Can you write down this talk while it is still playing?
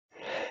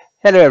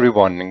Hello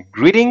everyone,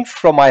 greetings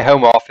from my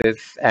home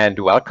office and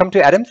welcome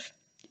to Adams.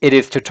 It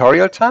is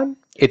tutorial time.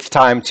 It's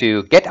time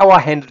to get our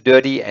hands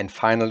dirty and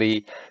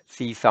finally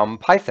see some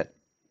Python.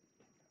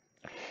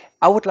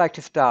 I would like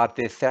to start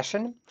this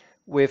session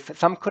with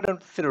some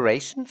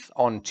considerations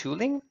on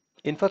tooling,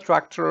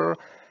 infrastructure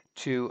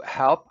to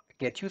help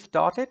get you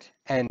started,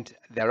 and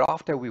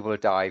thereafter we will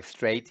dive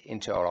straight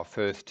into our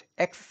first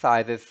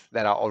exercises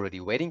that are already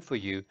waiting for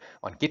you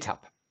on GitHub.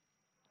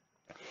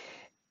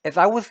 As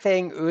I was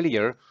saying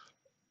earlier,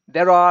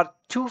 there are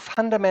two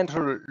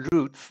fundamental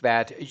routes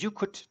that you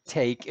could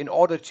take in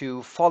order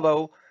to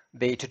follow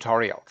the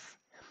tutorials.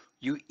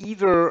 You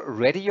either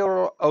ready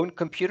your own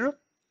computer,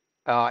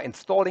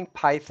 installing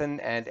Python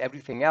and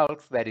everything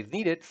else that is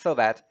needed so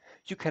that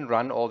you can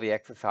run all the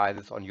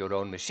exercises on your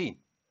own machine.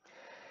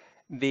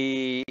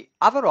 The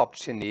other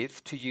option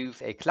is to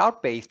use a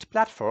cloud-based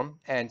platform,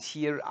 and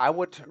here I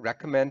would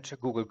recommend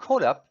Google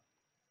Colab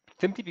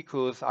simply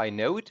because I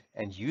know it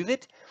and use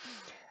it,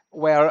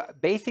 where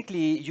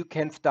basically you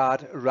can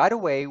start right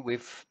away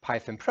with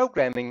Python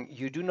programming.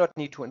 You do not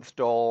need to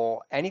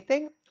install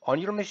anything on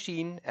your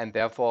machine, and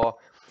therefore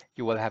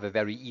you will have a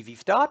very easy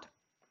start.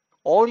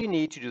 All you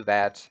need to do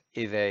that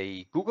is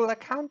a Google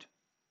account,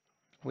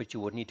 which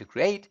you would need to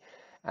create,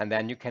 and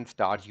then you can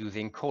start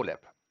using Colab.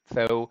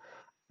 So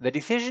the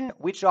decision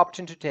which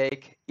option to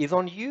take is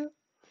on you.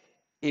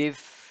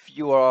 If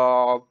you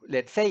are,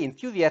 let's say,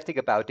 enthusiastic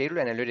about data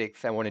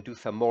analytics and want to do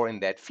some more in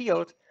that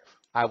field,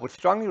 I would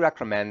strongly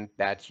recommend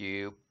that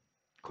you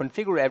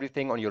configure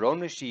everything on your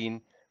own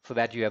machine so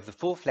that you have the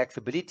full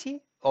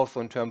flexibility, also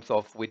in terms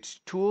of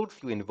which tools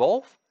you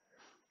involve.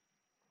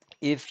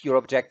 If your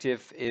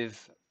objective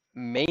is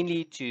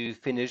mainly to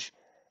finish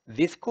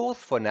this course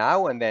for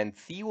now and then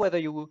see whether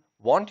you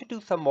want to do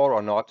some more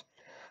or not,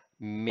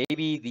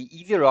 maybe the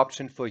easier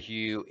option for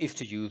you is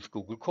to use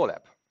Google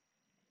Colab.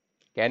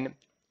 Again,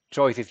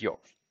 choice is yours.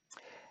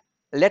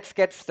 Let's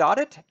get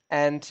started.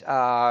 And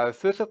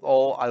first of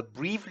all, I'll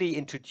briefly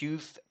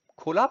introduce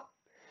Colab.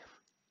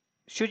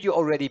 Should you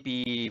already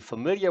be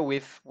familiar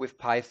with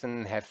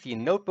Python, have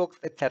seen notebooks,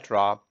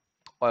 etc.,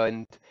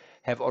 and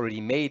have already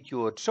made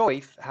your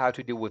choice how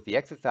to deal with the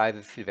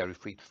exercises, feel very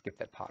free to skip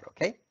that part,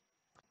 okay?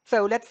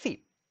 So let's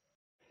see.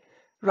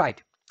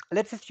 Right.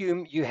 Let's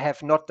assume you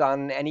have not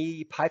done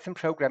any Python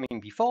programming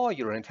before,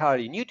 you're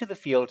entirely new to the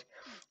field,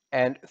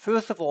 and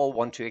first of all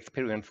want to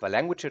experience the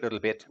language a little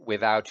bit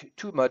without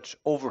too much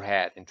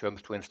overhead in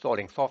terms to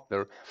installing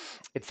software,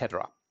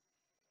 etc.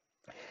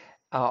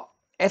 Uh,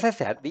 as I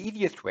said, the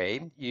easiest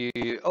way,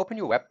 you open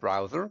your web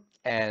browser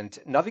and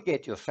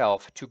navigate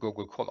yourself to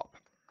Google Colab.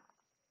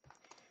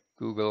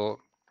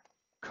 Google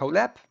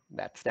Colab,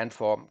 that stands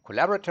for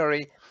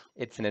Collaboratory.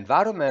 It's an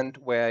environment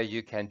where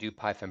you can do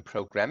Python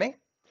programming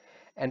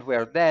and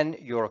where then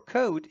your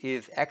code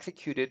is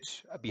executed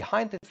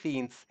behind the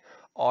scenes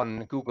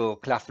on Google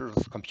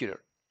Cluster's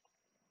computer,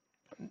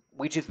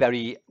 which is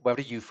very,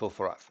 very useful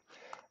for us.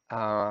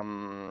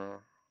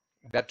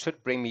 That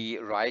should bring me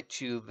right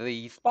to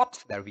the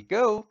spot. There we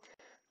go.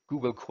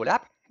 Google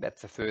Colab.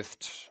 That's the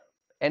first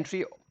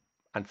entry,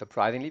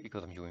 unsurprisingly,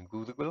 because I'm using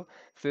Google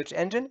search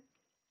engine.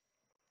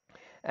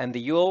 And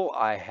the URL,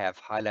 I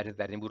have highlighted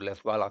that in Moodle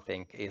as well, I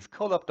think, is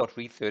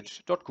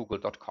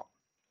colab.research.google.com.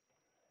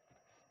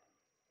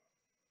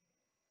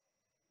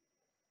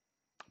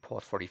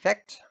 Pause for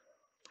effect.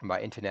 My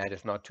internet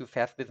is not too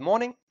fast this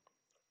morning.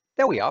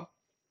 There we are.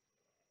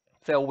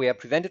 So we are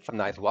presented some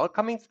nice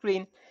welcoming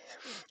screen.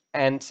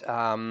 And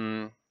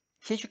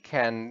here you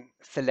can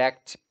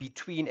select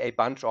between a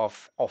bunch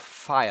of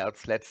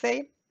files, let's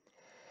say.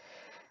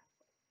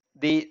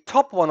 The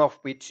top one of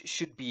which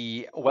should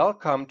be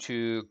Welcome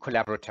to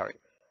Collaboratory.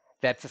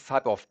 That's a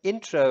type of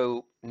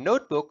intro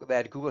notebook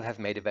that Google has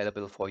made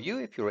available for you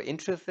if you're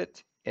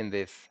interested in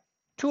this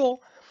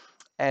tool.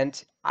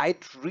 And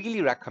I'd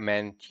really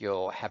recommend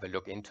you have a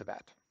look into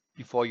that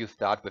before you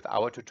start with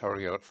our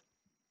tutorials.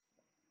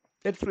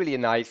 It's really a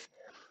nice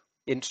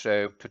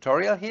intro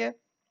tutorial here.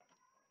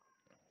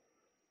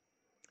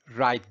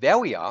 Right, there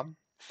we are.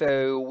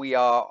 So we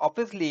are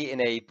obviously in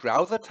a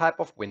browser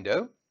type of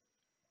window.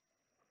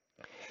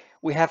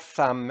 We have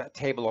some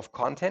table of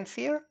contents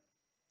here,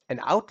 an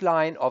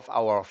outline of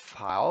our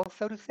file,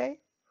 so to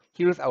say.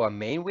 Here is our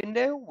main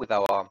window with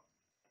our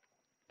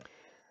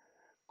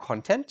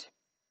content.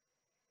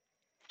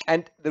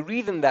 And the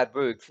reason that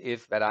works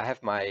is that I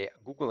have my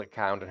Google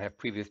account and have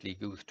previously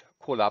used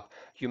Colab.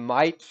 You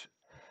might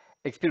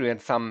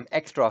experience some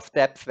extra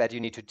steps that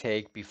you need to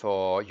take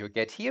before you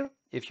get here.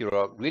 If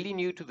you're really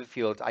new to the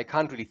field, I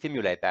can't really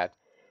simulate that,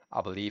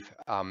 I believe,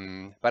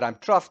 but I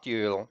trust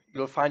you'll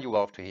find your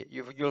way to here.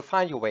 You'll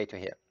find your way to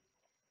here.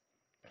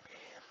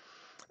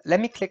 Let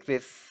me click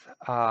this.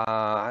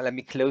 Let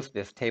me close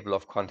this table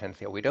of contents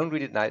here. We don't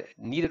really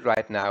need it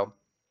right now.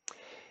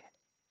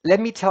 Let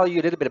me tell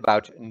you a little bit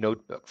about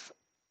notebooks.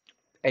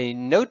 A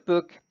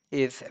notebook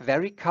is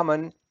very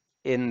common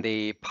in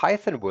the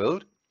Python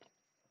world,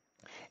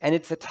 and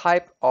it's a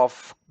type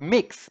of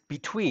mix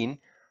between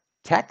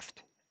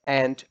text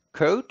and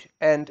code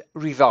and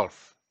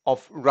results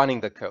of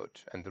running the code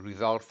and the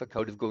results the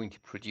code is going to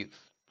produce.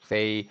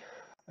 Say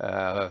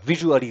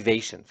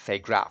visualizations, say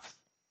graphs.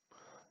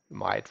 You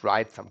might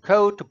write some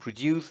code to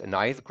produce a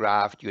nice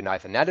graph, do a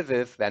nice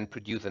analysis, then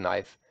produce a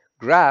nice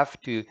graph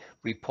to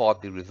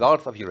report the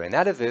results of your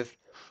analysis,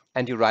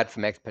 and you write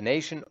some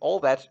explanation. All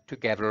that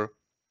together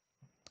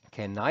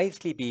can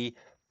nicely be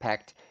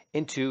packed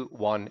into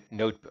one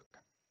notebook.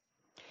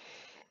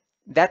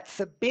 That's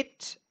a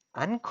bit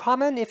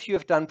uncommon if you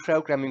have done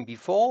programming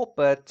before,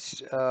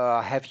 but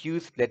have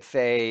used, let's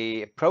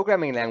say, a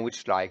programming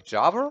language like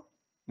Java.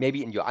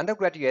 Maybe in your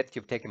undergraduate,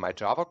 you've taken my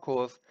Java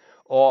course,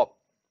 or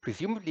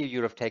presumably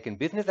you have taken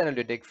business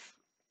analytics.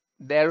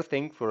 There,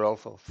 things were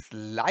also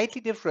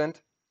slightly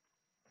different.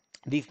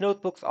 These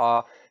notebooks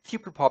are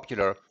super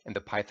popular in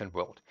the Python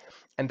world,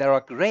 and they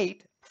are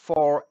great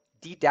for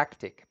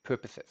didactic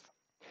purposes.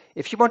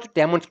 If you want to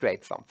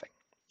demonstrate something,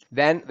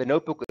 then the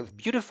notebook is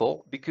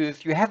beautiful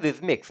because you have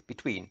this mix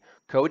between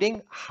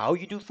coding, how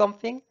you do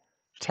something,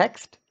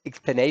 text,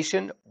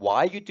 explanation,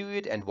 why you do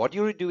it and what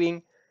you're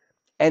doing,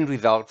 and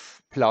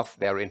results plus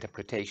their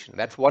interpretation.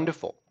 That's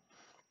wonderful.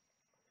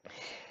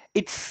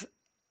 It's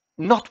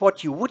not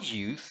what you would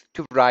use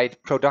to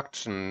write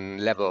production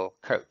level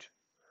code.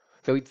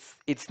 So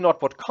it's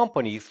not what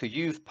companies who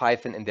use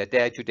Python in their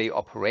day-to-day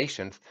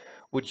operations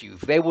would use.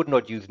 They would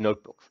not use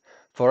notebooks.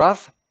 For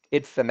us,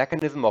 it's a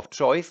mechanism of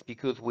choice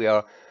because we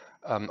are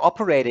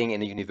operating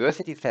in a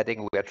university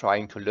setting. We are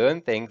trying to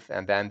learn things,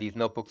 and then these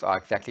notebooks are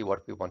exactly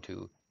what we want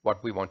to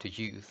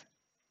use.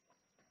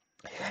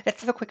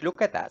 Let's have a quick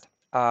look at that.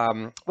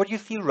 What you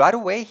see right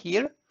away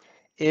here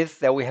is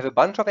that we have a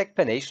bunch of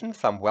explanations,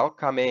 some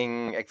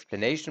welcoming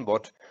explanation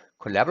what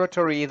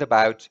Collaboratory is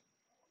about.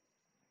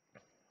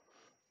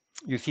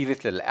 You see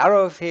these little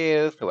arrows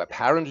here, so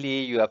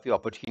apparently you have the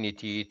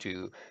opportunity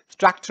to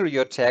structure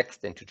your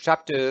text into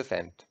chapters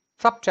and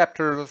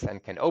subchapters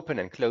and can open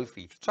and close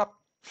these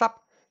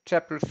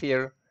sub-chapters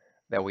here.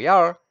 There we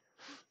are.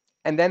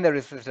 And then there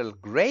is this little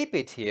gray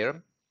bit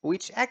here,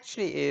 which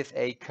actually is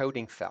a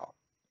coding cell.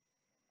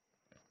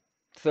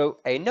 So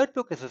a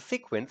notebook is a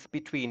sequence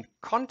between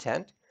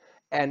content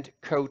and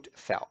code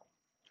cell.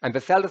 And the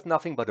cell is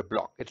nothing but a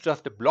block. It's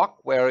just a block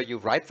where you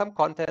write some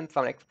content,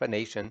 some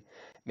explanation,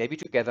 maybe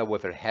together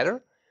with a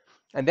header.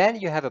 And then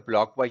you have a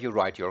block where you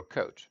write your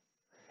code.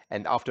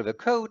 And after the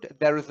code,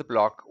 there is a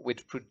block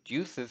which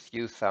produces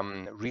you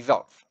some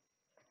results.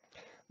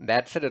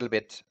 That's a little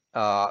bit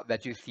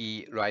that you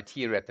see right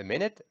here at the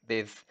minute.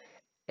 This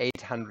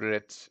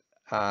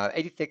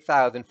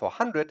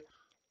 86,400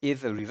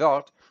 is a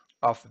result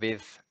of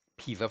this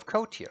piece of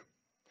code here.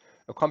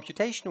 A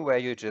computation where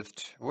you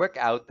just work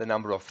out the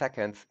number of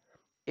seconds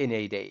in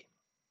a day.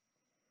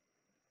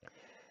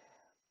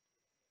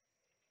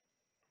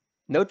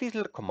 Note these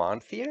little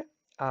commands here.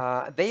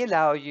 They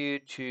allow you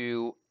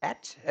to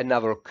add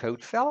another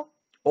code cell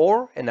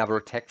or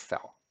another text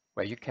cell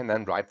where you can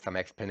then write some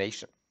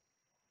explanation.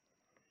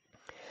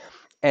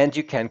 And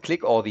you can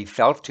click all these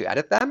cells to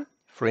edit them.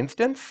 For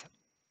instance,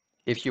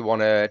 if you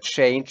want to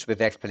change with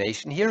the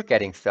explanation here,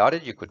 getting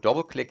started, you could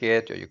double click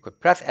it or you could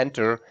press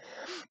enter,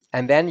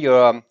 and then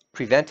you're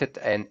presented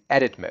an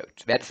edit mode.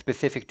 That's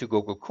specific to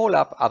Google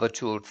Colab. Other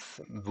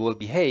tools will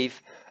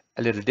behave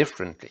a little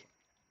differently.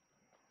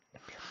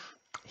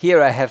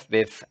 Here I have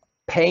this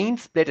pane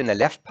split in a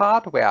left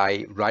part where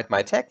I write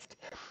my text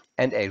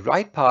and a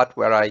right part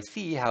where I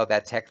see how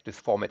that text is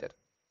formatted.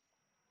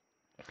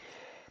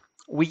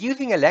 We're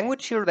using a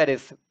language here that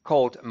is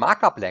called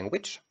markup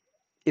language.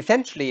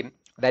 Essentially,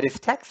 that is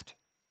text,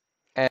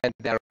 and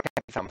there can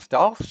be some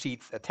style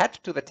sheets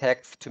attached to the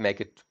text to make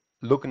it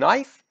look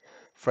nice.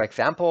 For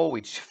example,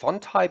 which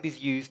font type is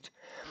used,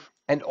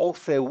 and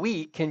also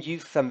we can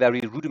use some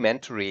very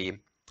rudimentary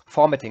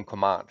formatting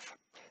commands.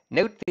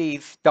 Note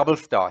this double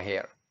star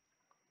here,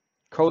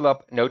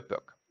 Colab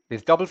Notebook.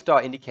 This double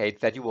star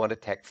indicates that you want a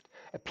text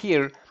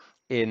appear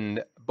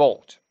in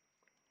bold.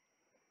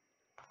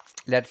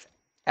 Let's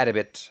add a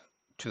bit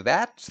to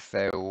that.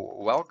 So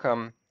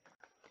welcome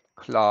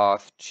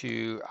class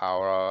to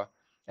our,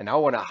 and I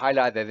want to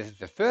highlight that this is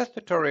the first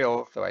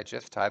tutorial, so I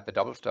just type the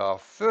double star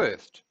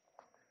first.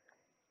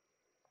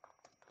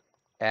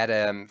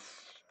 Adam's,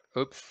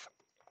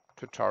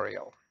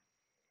 tutorial.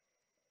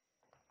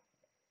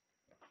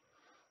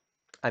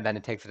 And then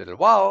it takes a little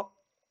while,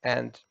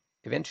 and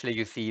eventually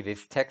you see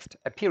this text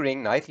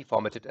appearing nicely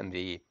formatted in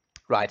the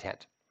right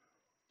hand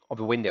of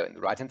the window, in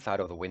the right hand side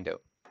of the window.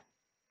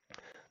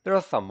 There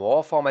are some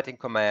more formatting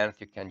commands.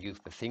 You can use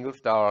the single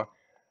star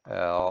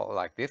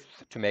like this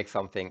to make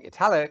something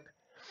italic.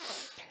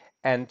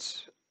 And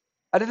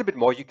a little bit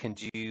more you can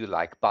do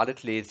like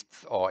bullet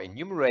lists or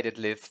enumerated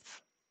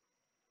lists,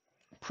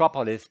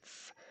 proper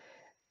lists.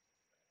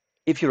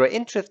 If you are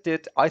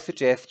interested, I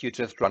suggest you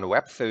just run a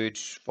web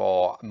search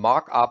for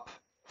markup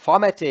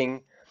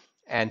formatting,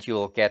 and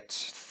you'll get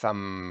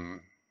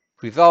some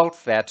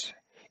results that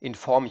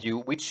inform you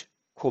which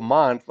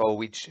commands or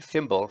which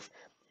symbols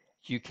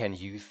you can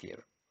use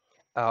here.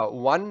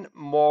 One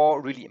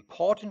more really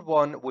important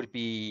one would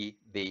be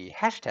the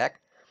hashtag.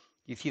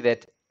 You see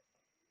that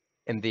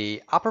In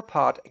the upper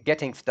part,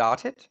 getting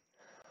started,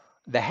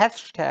 the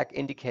hashtag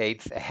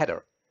indicates a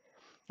header.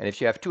 And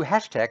if you have two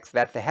hashtags,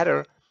 that's the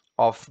header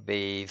of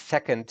the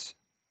second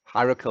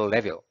hierarchical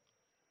level.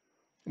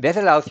 This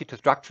allows you to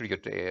structure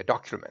your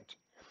document.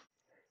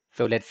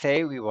 So let's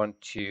say we want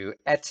to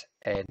add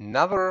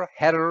another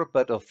header,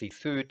 but of the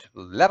third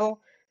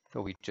level.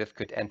 So we just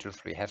could enter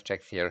 3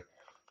 hashtags here.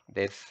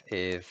 This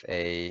is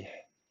a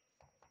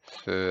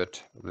third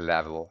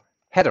level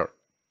header.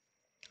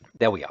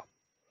 There we are.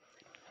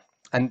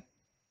 And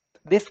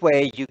this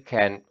way you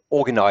can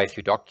organize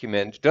your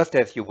document just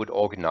as you would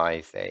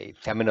organize a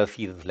seminar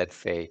thesis, let's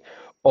say,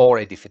 or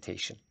a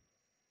dissertation.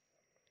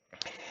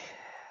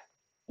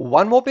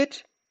 One more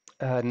bit,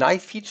 a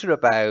nice feature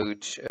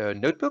about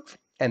notebooks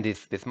and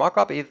this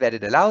markup is that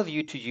it allows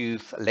you to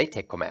use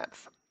LaTeX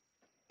commands.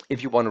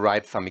 If you want to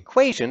write some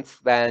equations,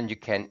 then you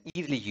can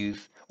easily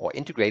use or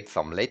integrate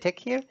some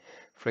LaTeX here.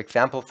 For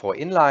example, for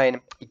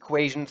inline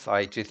equations,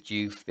 I just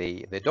use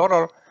the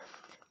dollar.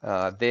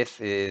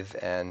 This is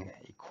an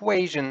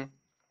equation,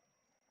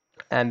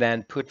 and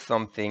then put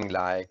something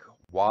like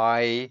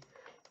y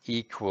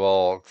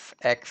equals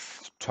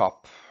x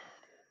top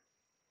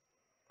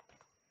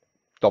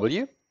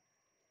w.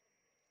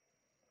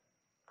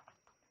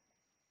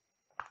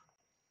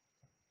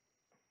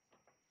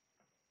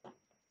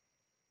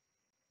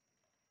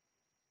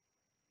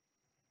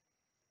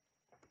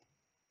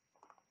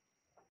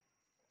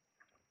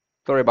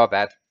 Sorry about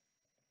that.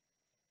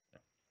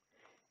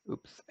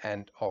 Oops,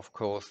 and of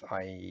course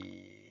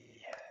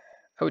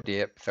oh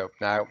dear. So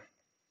now,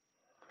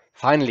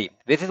 finally,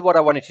 this is what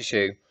I wanted to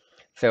show.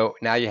 So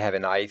now you have a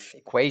nice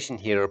equation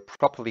here,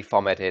 properly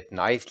formatted,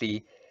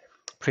 nicely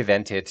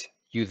presented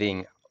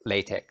using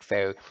LaTeX.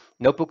 So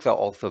notebooks are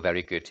also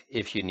very good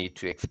if you need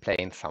to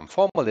explain some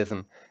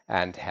formalism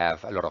and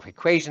have a lot of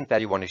equations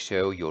that you want to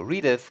show your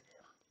readers.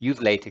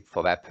 Use LaTeX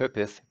for that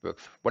purpose. It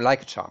works well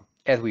like a charm,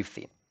 as we've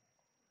seen.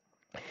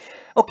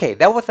 Okay,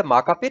 that was the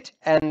markup bit.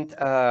 And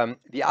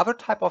the other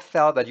type of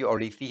cell that you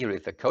already see here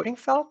is the coding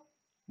cell.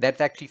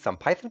 That's actually some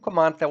Python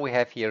commands that we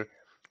have here.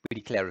 We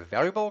declare a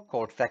variable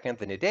called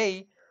seconds in a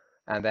day,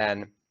 and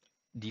then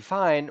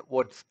define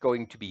what's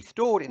going to be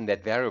stored in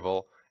that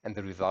variable. And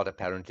the result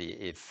apparently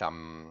is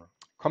some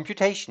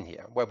computation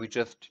here, where we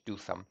just do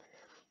some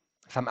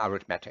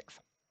arithmetics.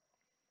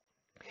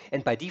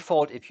 And by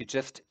default, if you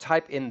just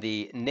type in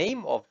the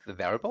name of the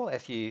variable,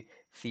 as you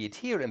see it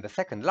here in the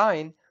second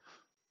line,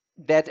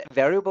 that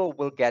variable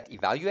will get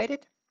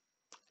evaluated,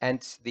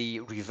 and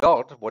the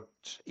result, what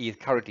is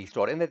currently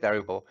stored in the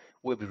variable,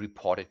 will be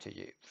reported to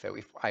you. So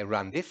if I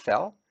run this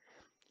cell,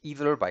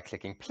 either by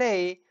clicking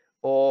play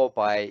or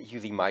by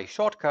using my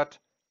shortcut,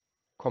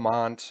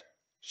 Command,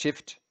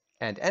 Shift,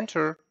 and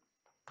Enter,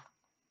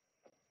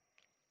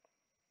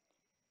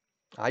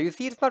 you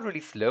see it's not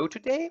really slow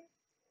today.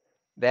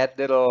 That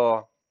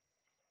little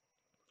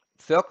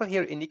circle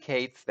here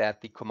indicates that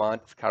the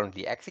command is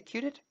currently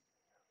executed.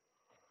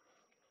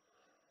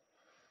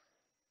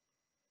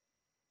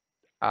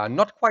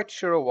 Not quite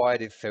sure why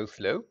it is so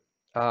slow.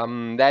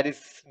 That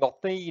is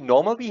not the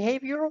normal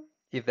behavior.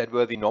 If that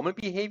were the normal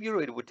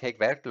behavior, it would take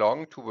that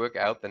long to work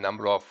out the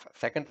number of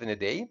seconds in a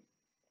day.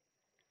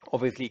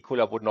 Obviously,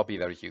 Colab would not be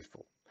very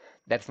useful.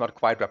 That's not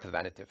quite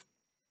representative.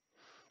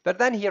 But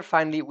then here,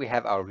 finally, we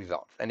have our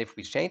results. And if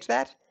we change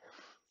that,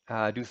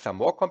 do some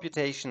more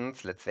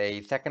computations, let's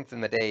say seconds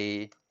in a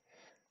day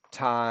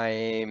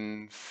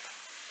times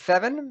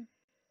 7,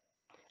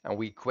 and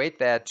we equate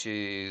that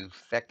to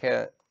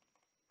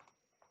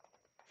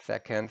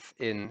seconds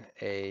in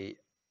a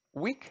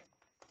week.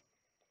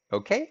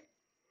 Okay,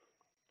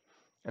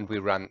 and we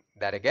run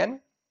that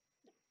again.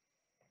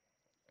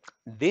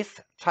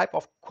 This type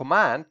of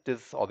command,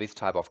 this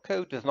type of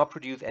code, does not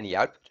produce any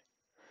output.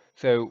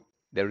 So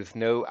there is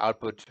no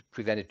output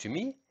presented to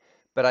me,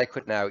 but I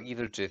could now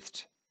either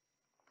just,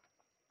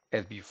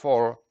 as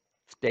before,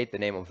 state the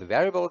name of the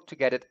variable to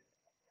get it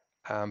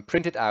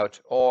printed out,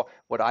 or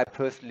what I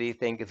personally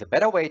think is a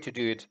better way to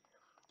do it,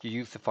 you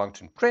use the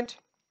function print.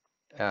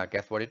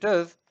 Guess what it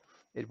does?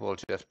 It will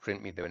just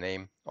print me the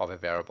name of a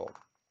variable.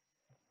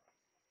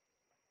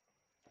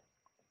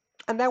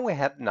 And then we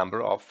have the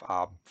number of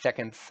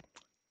seconds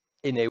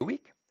in a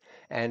week.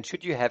 And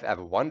should you have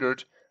ever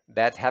wondered,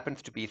 that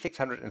happens to be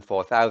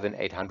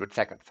 604,800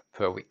 seconds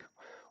per week.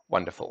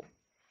 Wonderful.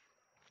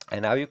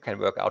 And now you can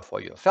work out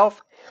for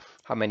yourself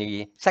how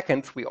many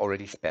seconds we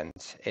already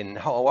spent in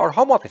our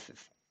home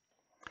offices.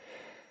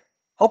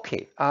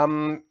 Okay,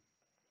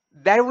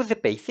 that was the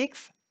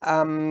basics.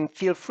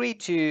 Feel free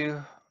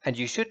to, and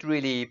you should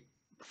really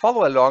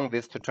follow along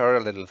this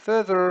tutorial a little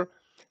further.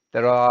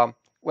 There are,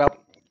 well,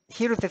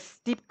 here is a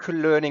steep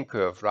learning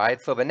curve,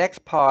 right? So the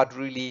next part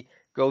really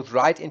goes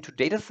right into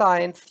data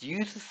science,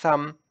 uses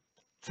some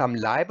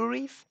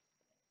libraries.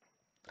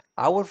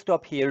 I will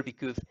stop here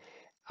because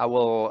I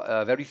will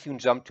very soon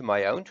jump to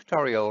my own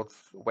tutorials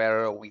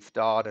where we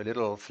start a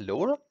little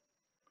slower.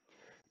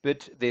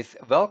 But this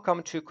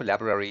welcome to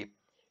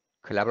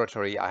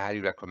Colaboratory, I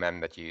highly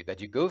recommend that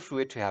you go through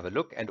it to have a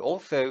look, and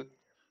also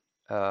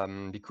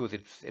because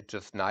it's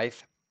just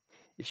nice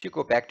If you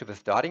go back to the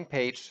starting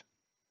page,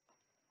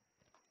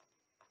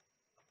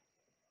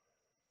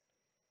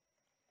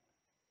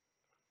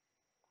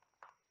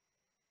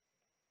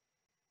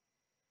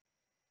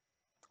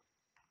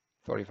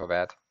 sorry for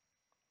that.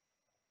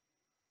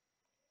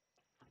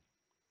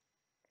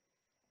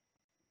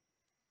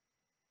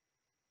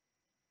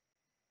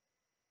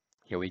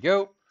 Here we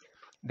go.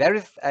 There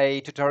is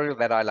a tutorial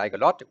that I like a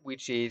lot,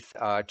 which is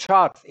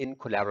charts in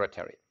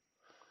Collaboratory.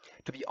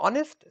 To be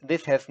honest,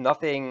 this has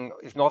nothing,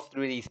 is not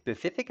really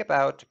specific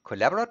about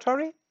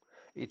Collaboratory.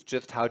 It's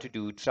just how to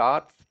do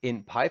charts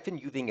in Python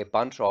using a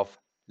bunch of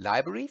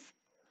libraries.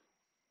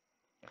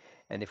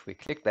 And if we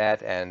click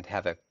that and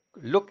have a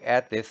look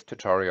at this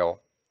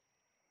tutorial,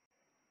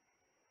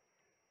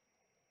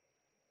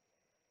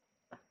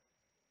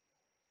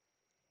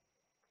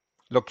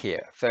 look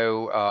here.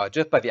 So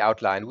just by the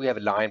outline, we have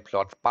line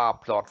plots, bar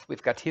plots,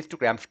 we've got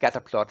histograms, scatter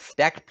plots,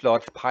 stacked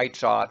plots, pie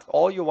charts,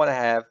 all you want to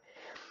have,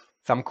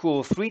 some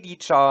cool 3D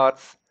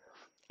charts,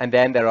 and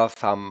then there are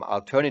some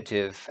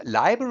alternative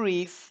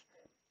libraries.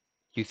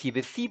 You see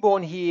the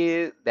Seaborn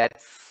here,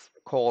 that's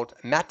called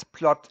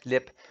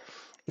matplotlib.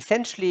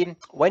 Essentially,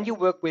 when you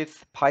work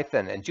with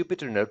Python and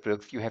Jupyter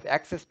Notebooks, you have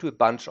access to a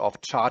bunch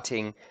of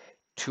charting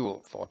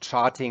tools or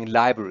charting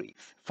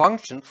libraries,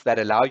 functions that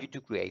allow you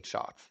to create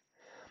charts.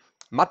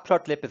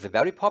 Matplotlib is a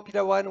very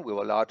popular one. We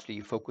will largely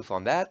focus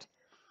on that.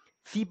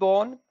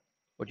 Seaborn,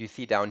 what you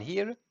see down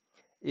here,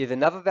 is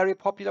another very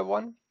popular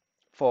one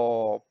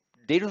for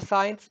data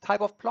science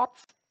type of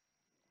plots.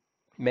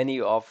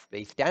 Many of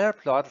the standard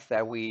plots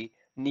that we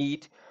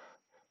need,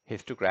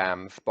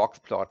 histograms, box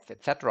plots,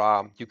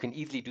 etc., you can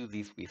easily do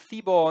these with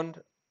Seaborn,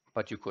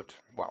 but you could,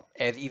 well,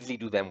 as easily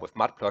do them with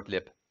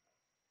Matplotlib.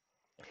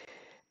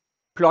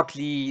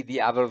 Plotly, the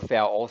others, they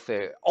are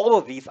also, all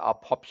of these are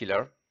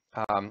popular.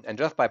 And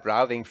just by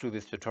browsing through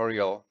this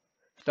tutorial,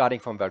 starting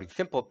from very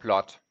simple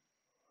plot,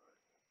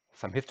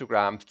 some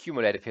histograms,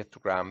 cumulative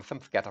histograms,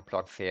 some scatter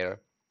plots here.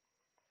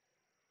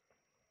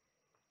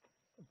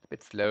 It's a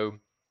bit slow,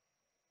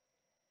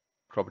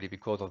 probably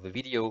because of the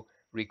video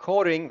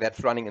recording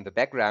that's running in the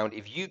background.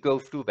 If you go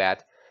through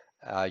that,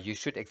 you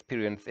should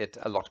experience it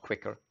a lot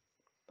quicker,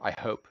 I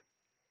hope.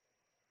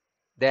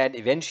 Then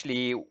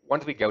eventually,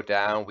 once we go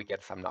down, we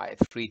get some nice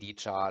 3D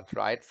charts,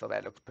 right? So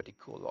that looks pretty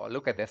cool. Or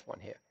look at this one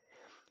here.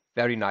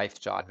 Very nice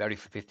chart, very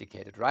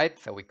sophisticated, right?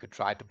 So we could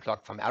try to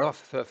plot some error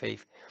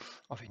surface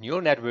of a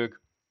neural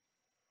network.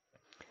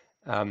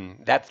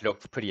 That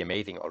looks pretty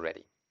amazing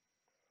already.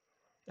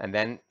 And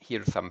then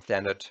here's some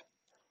standard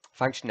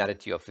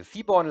functionality of the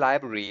Seaborn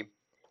library.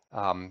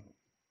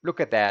 Look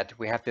at that.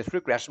 We have this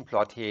regression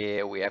plot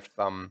here. We have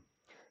some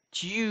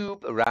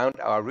tube around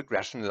our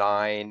regression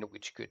line,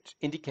 which could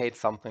indicate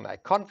something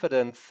like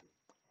confidence.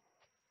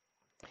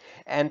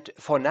 And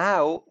for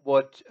now,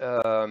 what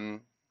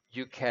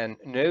you can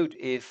note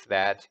is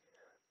that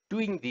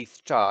doing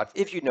these charts,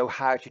 if you know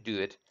how to do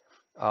it,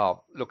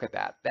 look at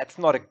that. That's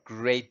not a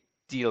great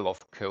deal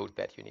of code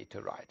that you need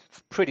to write.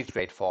 It's pretty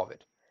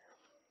straightforward.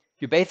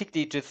 You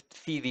basically just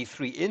see these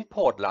three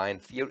import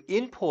lines here.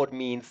 Import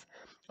means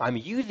I'm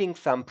using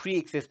some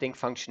pre-existing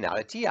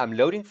functionality. I'm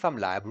loading some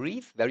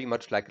libraries, very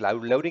much like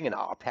loading an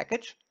R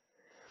package.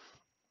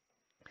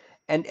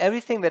 And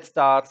everything that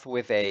starts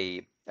with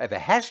a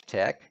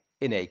hashtag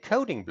in a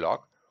coding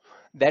block,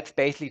 that's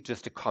basically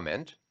just a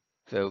comment.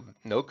 So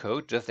no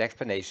code, just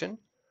explanation.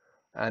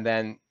 And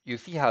then you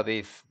see how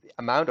this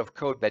amount of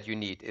code that you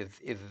need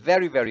is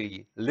very,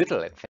 very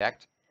little, in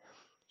fact.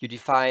 You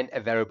define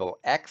a variable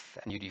x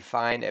and you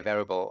define a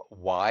variable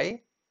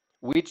y,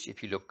 which,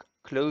 if you look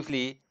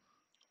closely,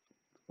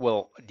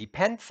 will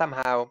depend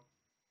somehow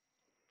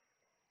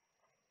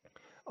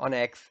on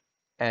x.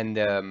 And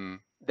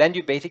then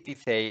you basically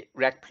say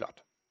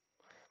regplot.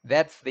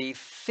 That's the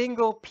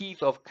single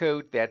piece of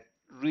code that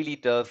really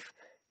does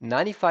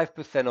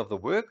 95% of the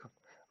work,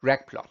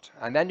 regplot.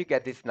 And then you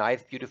get this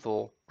nice,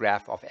 beautiful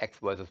graph of x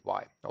versus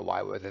y, or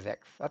y versus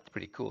x. That's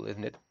pretty cool,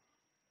 isn't it?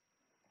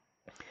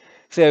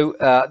 So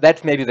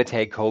that's maybe the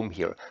take home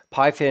here.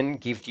 Python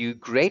gives you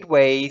great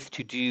ways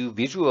to do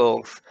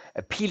visuals,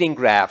 appealing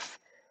graphs,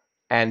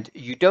 and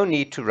you don't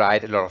need to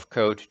write a lot of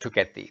code to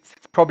get these.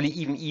 It's probably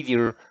even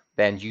easier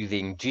than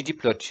using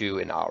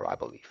ggplot2 in R, I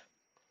believe.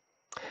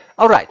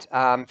 All right,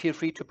 feel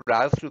free to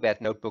browse through that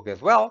notebook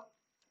as well.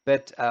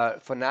 But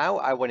for now,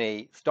 I want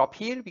to stop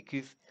here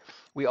because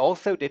we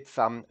also did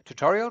some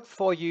tutorials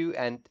for you,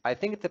 and I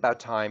think it's about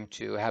time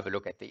to have a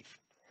look at these.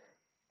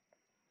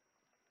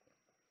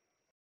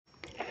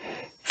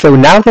 So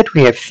now that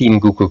we have seen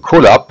Google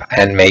Colab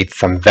and made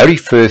some very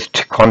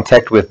first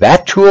contact with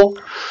that tool,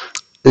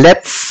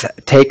 let's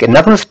take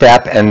another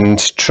step and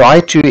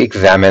try to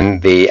examine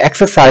the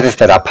exercises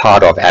that are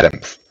part of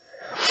Adams.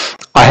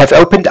 I have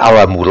opened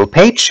our Moodle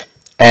page,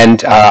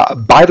 and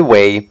by the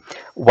way,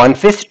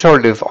 once this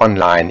tutorial is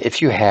online,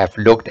 if you have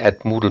looked at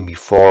Moodle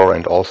before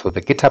and also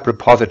the GitHub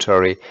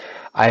repository,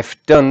 I've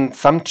done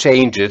some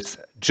changes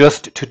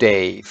just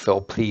today, so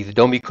please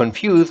don't be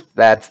confused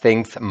that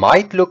things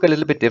might look a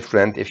little bit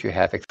different if you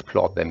have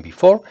explored them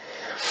before.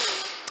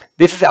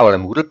 This is our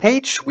Moodle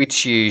page,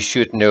 which you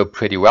should know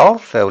pretty well.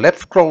 So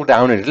let's scroll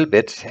down a little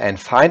bit and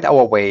find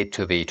our way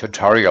to the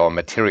tutorial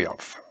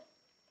materials.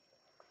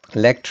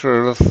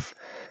 Lectures,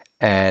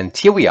 and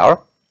here we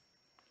are.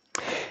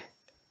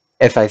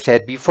 As I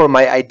said before,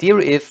 my idea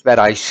is that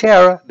I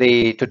share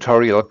the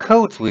tutorial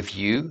codes with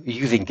you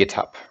using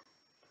GitHub,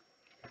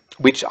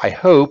 which I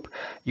hope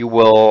you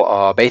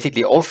will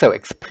basically also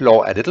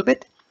explore a little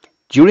bit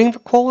during the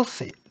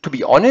course. To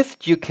be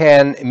honest, you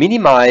can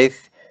minimize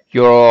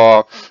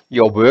your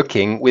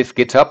working with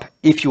GitHub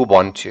if you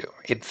want to.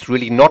 It's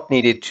really not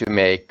needed to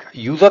make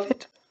use of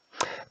it,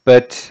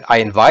 but I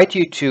invite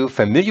you to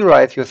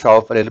familiarize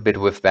yourself a little bit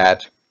with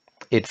that.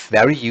 It's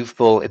very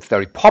useful, it's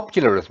very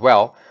popular as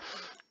well.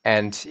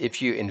 And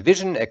if you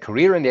envision a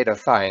career in data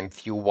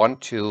science, you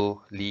want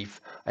to leave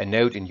a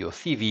note in your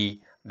CV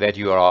that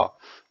you are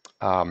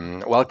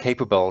well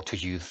capable to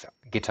use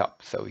GitHub.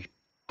 So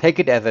take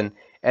it as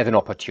an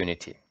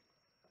opportunity.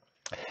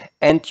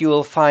 And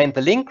you'll find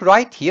the link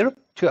right here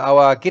to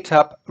our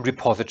GitHub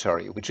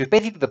repository, which is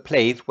basically the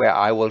place where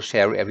I will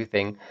share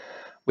everything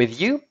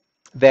with you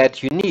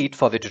that you need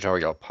for the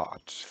tutorial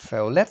part.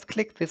 So let's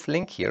click this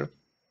link here.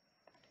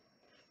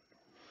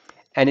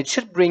 And it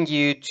should bring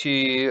you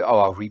to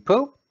our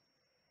repo.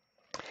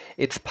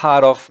 It's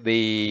part of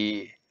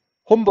the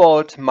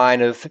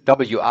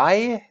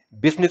Humboldt-WI,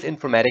 Business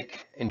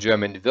Informatik, in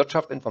German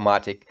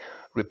Wirtschaftsinformatik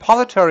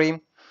repository.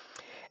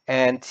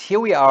 And here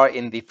we are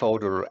in the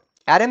folder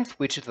Atoms,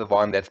 which is the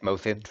one that's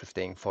most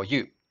interesting for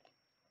you.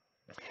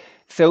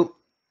 So,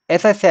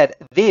 as I said,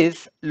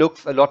 this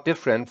looks a lot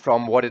different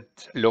from what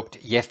it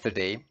looked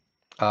yesterday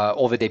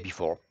or the day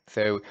before.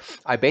 So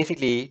I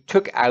basically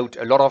took out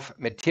a lot of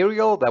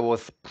material that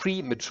was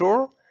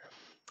premature,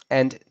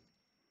 and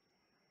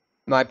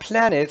my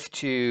plan is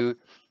to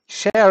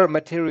share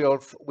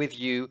materials with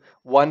you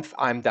once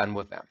I'm done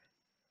with them.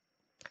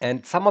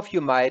 And some of you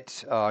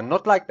might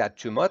not like that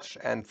too much,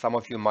 and some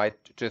of you might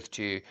just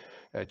to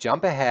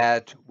jump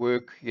ahead,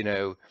 work,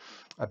 a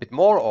bit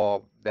more,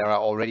 or they are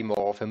already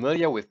more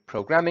familiar with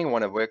programming,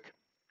 want to work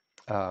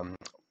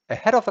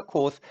ahead of the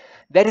course.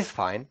 That is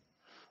fine.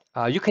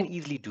 You can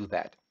easily do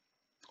that.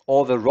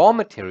 All the raw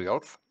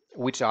materials,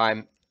 which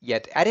I'm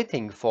yet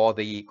editing for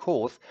the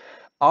course,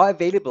 are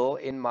available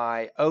in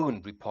my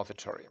own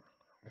repository.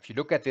 If you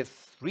look at this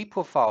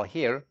repo file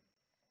here,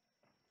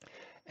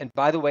 and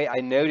by the way,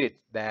 I noted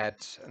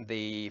that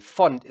the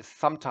font is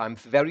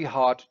sometimes very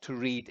hard to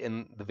read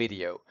in the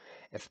video,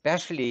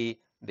 especially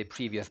the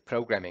previous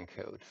programming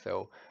code.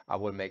 So I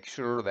will make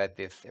sure that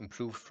this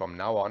improves from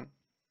now on.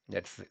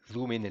 Let's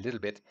zoom in a little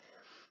bit.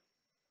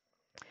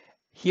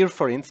 Here,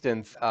 for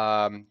instance,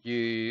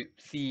 you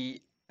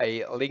see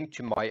a link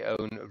to my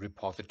own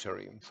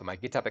repository. So my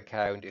GitHub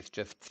account is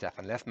just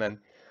Stefan Lessmann.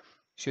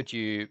 Should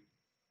you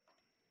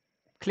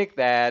click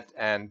that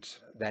and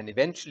then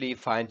eventually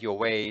find your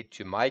way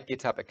to my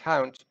GitHub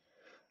account,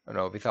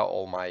 these are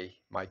all my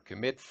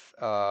commits.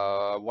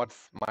 What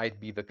might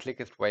be the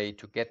quickest way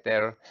to get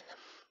there?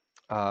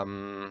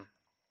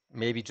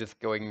 Maybe just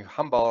going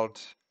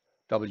Humboldt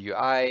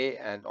WI,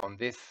 and on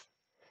this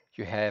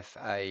you have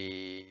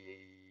a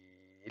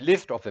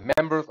list of the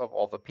members of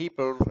all the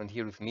people, and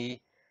here is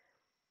me.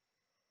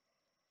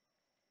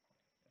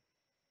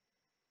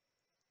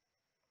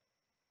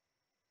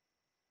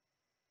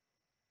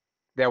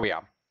 There we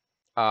are.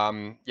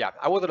 Yeah,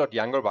 I was a lot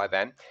younger by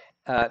then.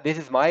 This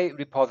is my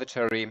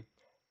repository.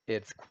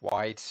 It's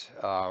quite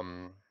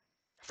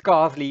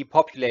scarcely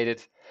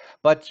populated,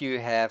 but you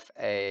have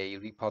a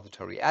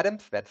repository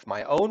Atoms. That's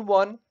my own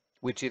one,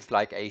 which is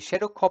like a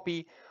shadow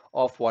copy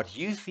of what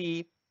you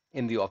see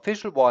in the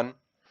official one.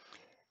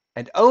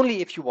 And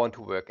only if you want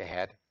to work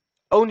ahead,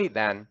 only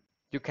then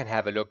you can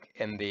have a look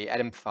in the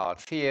Atoms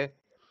files here,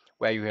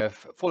 where you have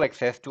full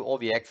access to all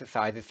the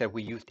exercises that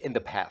we used in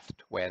the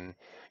past when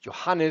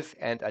Johannes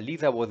and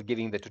Alisa was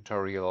giving the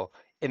tutorial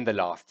in the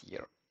last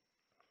year.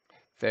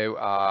 So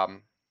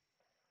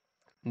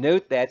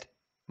note that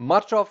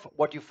much of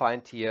what you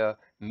find here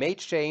may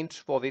change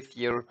for this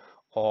year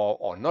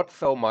or not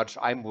so much.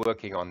 I'm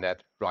working on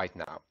that right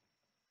now.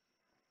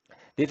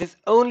 This is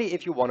only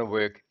if you want to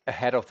work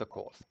ahead of the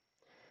course.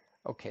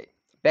 Okay,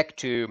 back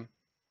to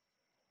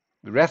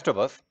the rest of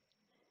us.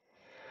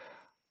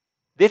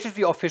 This is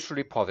the official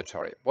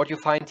repository. What you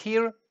find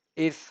here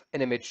is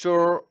in a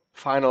mature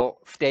final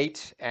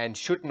state and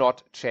should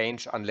not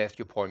change unless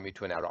you point me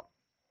to an error.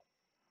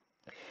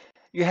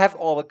 You have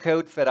all the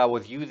codes that I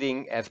was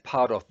using as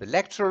part of the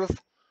lectures,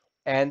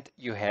 and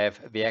you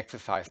have the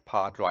exercise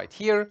part right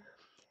here.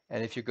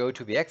 And if you go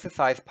to the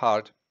exercise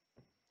part,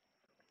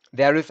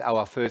 there is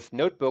our first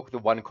notebook, the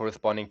one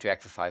corresponding to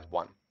exercise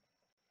 1.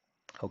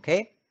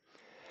 Okay.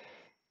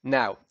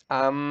 Now,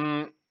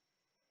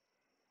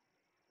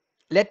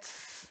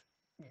 let's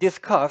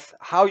discuss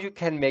how you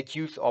can make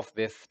use of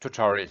this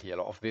tutorial here,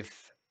 of this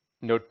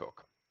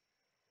notebook.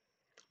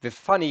 This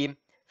funny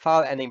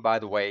file ending, by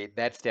the way,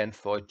 that stands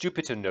for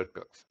Jupyter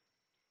Notebooks.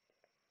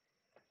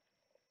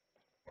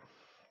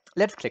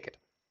 Let's click it.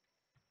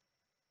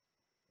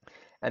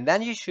 And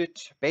then you should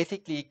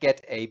basically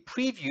get a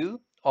preview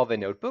of a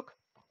notebook.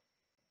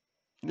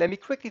 Let me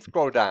quickly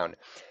scroll down.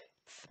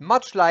 It's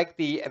much like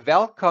the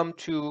Welcome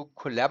to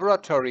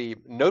Collaboratory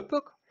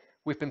notebook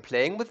we've been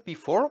playing with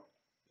before,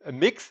 a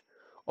mix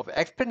of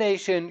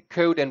explanation,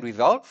 code, and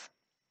results.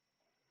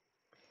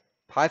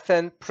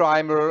 Python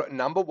primer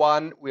number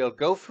 1, we'll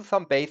go through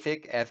some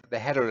basic as the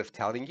header is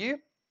telling you.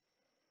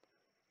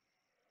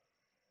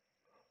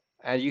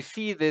 And you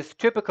see this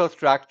typical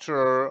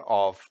structure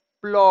of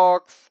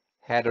blocks,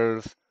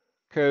 headers,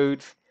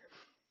 codes.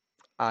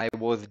 I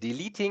was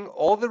deleting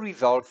all the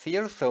results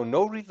here, so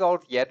no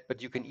results yet,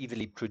 but you can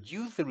easily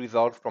produce the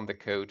results from the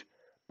code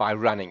by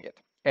running it,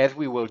 as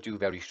we will do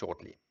very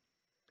shortly.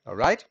 All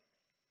right?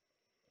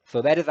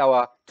 So that is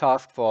our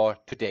task for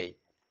today.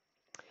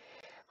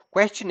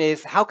 Question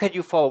is, how can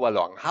you follow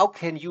along? How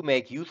can you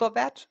make use of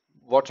that?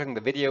 Watching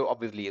the video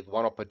obviously is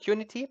one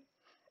opportunity.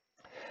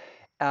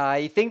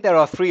 I think there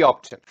are 3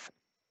 options.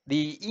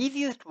 The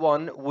easiest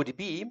one would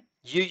be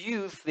you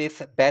use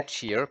this batch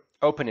here,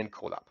 open in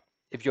Colab.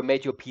 If you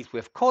made your piece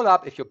with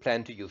Colab, if you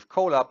plan to use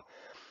Colab,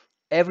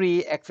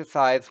 every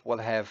exercise will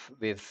have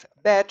this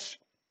batch.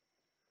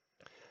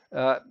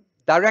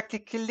 Directly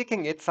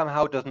clicking it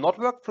somehow does not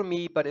work for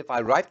me, but if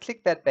I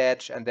right-click that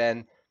batch and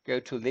then go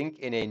to link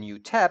in a new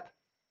tab,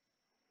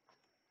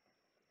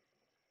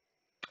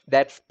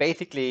 that's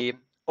basically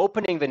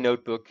opening the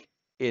notebook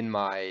in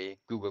my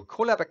Google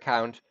Colab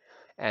account,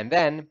 and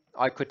then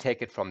I could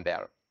take it from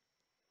there.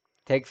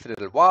 Takes a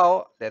little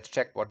while. Let's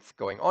check what's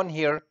going on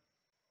here.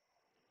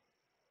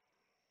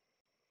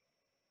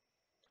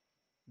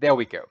 There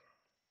we go.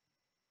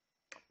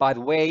 By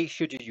the way,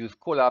 should you use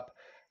Colab,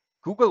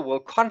 Google will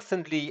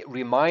constantly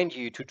remind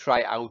you to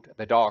try out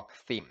the dark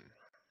theme.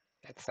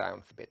 That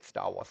sounds a bit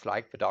Star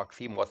Wars-like. The dark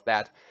theme was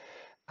that.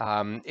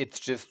 It's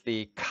just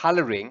the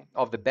coloring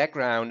of the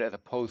background as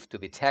opposed to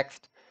the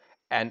text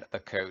and the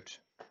code.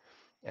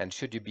 And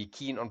should you be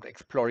keen on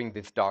exploring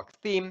this dark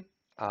theme,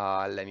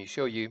 let me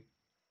show you.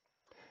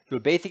 You'll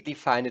basically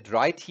find it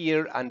right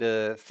here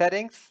under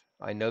settings.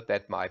 I note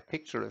that my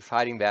picture is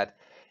hiding that.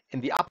 In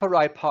the upper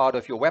right part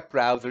of your web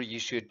browser, you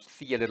should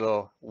see a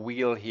little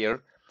wheel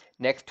here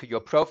next to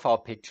your profile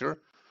picture,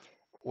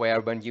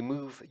 where when you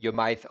move your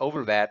mouse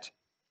over that,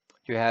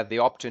 you have the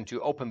option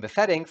to open the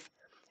settings.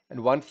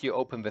 And once you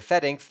open the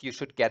settings, you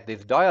should get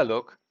this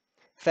dialog.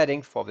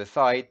 Settings for the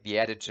site, the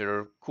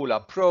editor,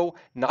 Colab Pro.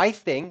 Nice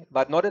thing,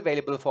 but not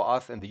available for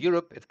us in the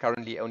Europe. It's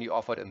currently only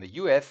offered in the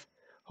US.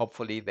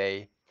 Hopefully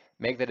they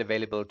make that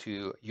available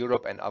to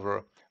Europe and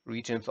other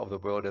regions of the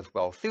world as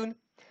well soon.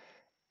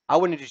 I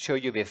wanted to show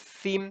you this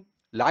theme,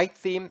 light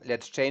theme.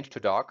 Let's change to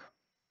dark.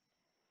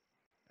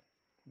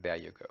 There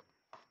you go.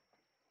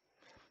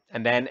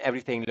 And then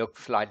everything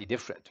looks slightly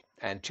different.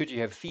 And should you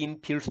have seen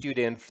peer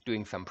students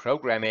doing some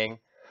programming,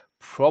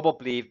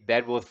 probably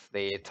that was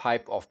the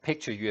type of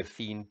picture you have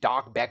seen,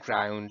 dark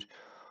background,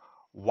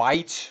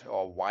 white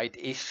or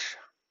white-ish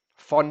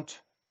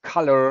font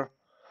color.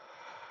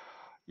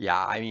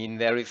 Yeah, I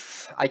mean,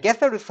 I guess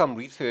there is some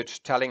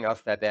research telling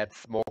us that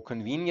that's more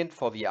convenient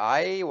for the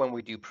eye when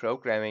we do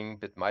programming,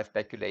 but my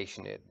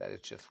speculation is that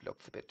it just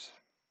looks a bit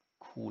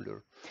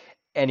cooler.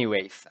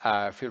 Anyways,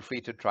 feel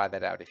free to try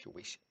that out if you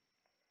wish.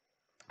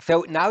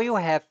 So now you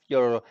have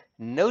your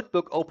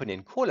notebook open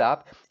in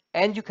Colab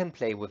and you can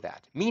play with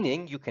that,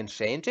 meaning you can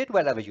change it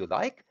wherever you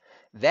like.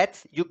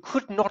 That you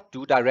could not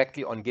do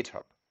directly on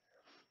GitHub.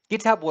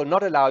 GitHub will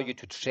not allow you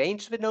to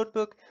change the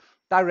notebook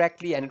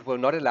directly, and it will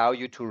not allow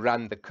you to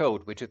run the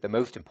code, which is the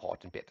most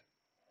important bit.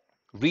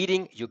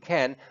 Reading you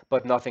can,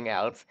 but nothing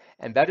else,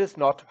 and that is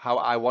not how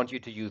I want you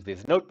to use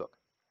this notebook.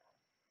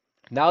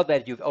 Now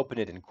that you've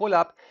opened it in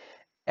Colab,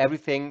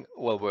 everything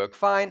will work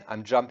fine.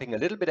 I'm jumping a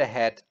little bit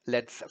ahead.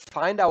 Let's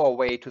find our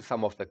way to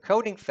some of the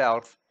coding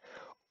cells,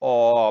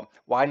 or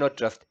why not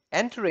just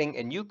entering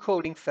a new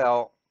coding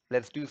cell?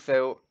 Let's do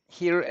so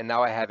here, and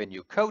now I have a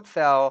new code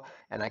cell,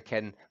 and I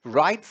can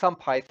write some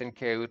Python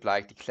code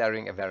like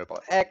declaring a variable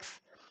x,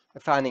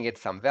 assigning it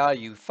some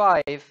value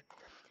 5,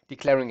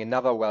 declaring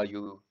another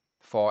value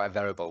for a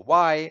variable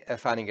y,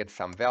 assigning it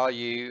some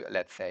value,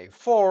 let's say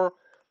 4,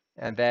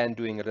 and then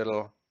doing a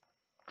little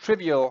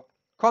trivial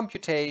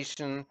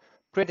computation,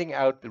 printing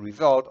out the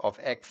result of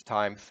x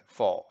times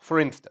 4, for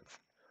instance.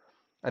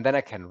 And then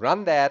I can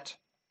run that.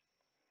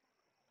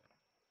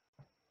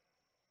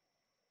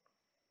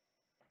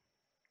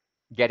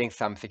 Getting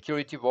some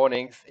security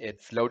warnings.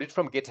 It's loaded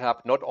from GitHub,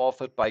 not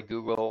authored by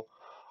Google.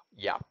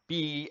 Yeah,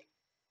 be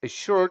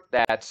assured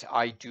that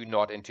I do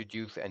not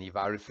introduce any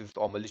viruses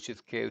or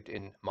malicious code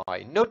in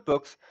my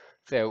notebooks,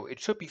 so it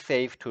should be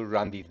safe to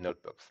run these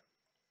notebooks.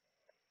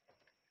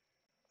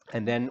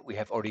 And then we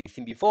have already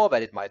seen before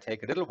that it might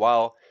take a little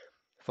while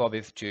for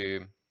this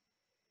to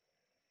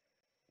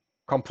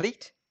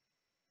complete.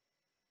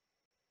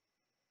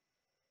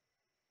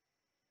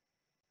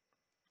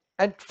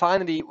 And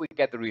finally, we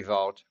get the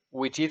result,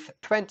 which is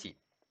 20.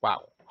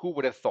 Wow, who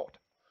would have thought?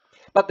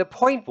 But the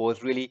point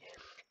was really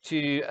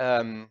to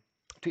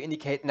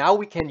indicate now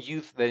we can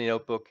use the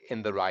notebook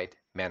in the right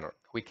manner.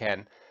 We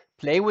can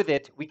play with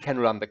it, we can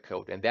run the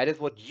code, and that is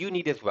what you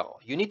need as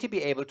well. You need to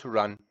be able to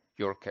run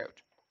your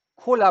code.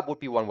 Colab would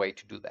be one way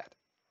to do that.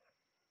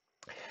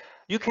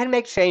 You can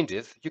make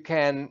changes. You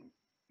can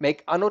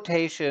make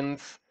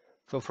annotations.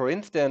 So for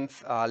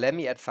instance, let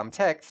me add some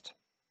text,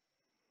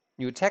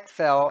 new text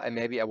cell, and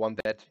maybe I want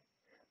that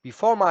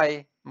before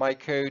my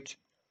code.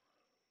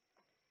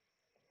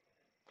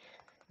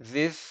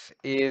 This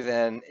is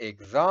an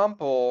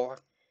example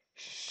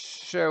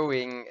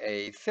showing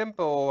a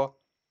simple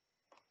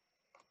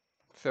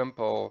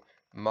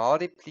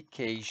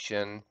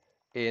multiplication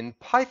in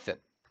Python.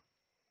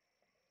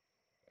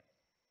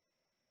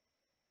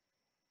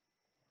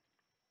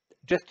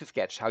 Just to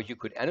sketch how you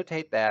could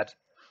annotate that,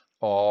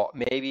 or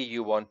maybe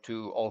you want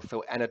to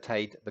also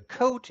annotate the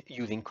code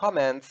using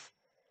comments.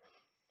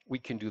 We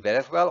can do that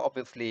as well,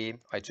 obviously.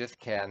 I just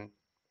can,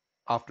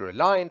 after a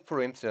line,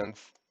 for instance,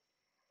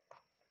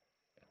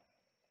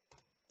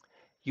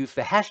 use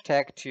the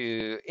hashtag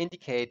to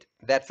indicate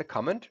that's a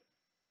comment.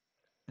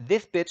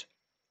 This bit,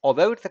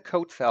 although it's a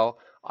code cell,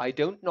 I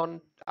don't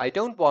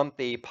want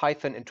the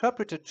Python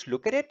interpreter to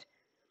look at it.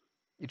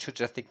 It should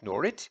just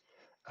ignore it.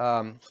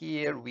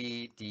 Here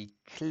we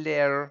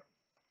declare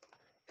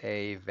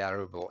a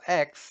variable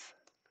x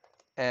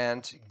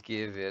and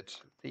give it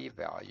the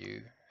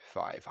value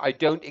 5. I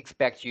don't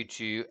expect you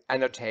to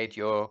annotate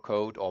your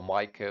code or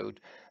my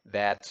code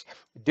that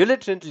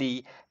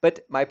diligently, but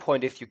my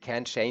point is you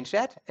can change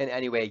that in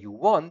any way you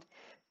want.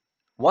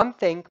 One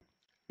thing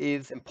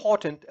is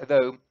important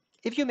though,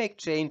 if you make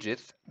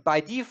changes, by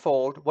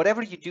default,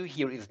 whatever you do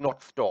here is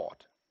not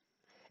stored.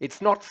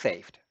 It's not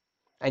saved.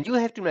 And you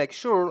have to make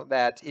sure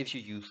that if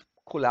you use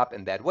Colab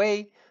in that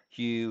way,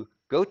 you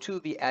go to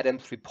the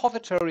Adams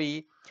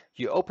repository,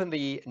 you open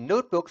the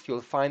notebooks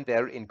you'll find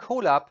there in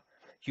Colab,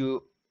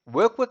 you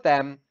work with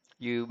them,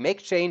 you make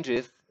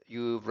changes,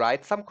 you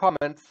write some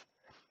comments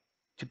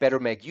to better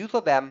make use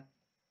of them.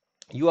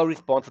 You are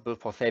responsible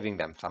for saving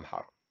them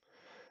somehow.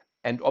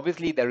 And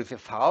obviously there is a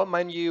file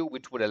menu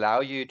which would allow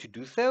you to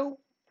do so,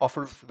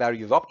 offers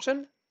various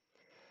options.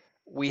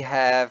 We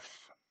have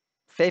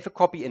save a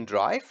copy in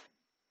Drive.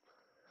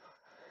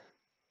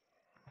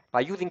 By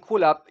using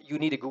Colab, you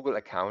need a Google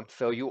account,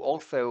 so you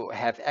also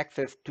have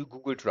access to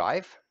Google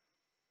Drive.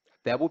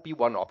 That would be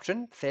one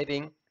option,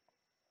 saving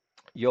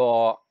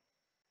your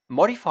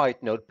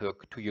modified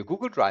notebook to your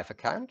Google Drive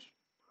account.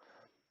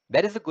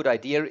 That is a good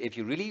idea. If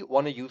you really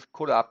want to use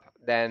Colab,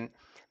 then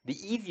the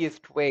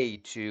easiest way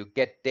to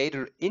get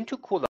data into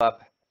Colab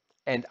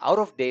and out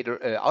of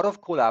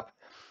Colab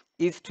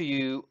is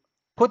to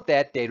put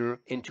that data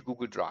into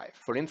Google Drive.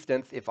 For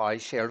instance, if I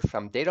share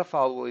some data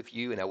file with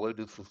you, and I will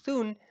do so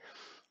soon,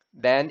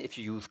 then if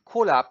you use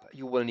Colab,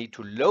 you will need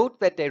to load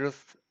that data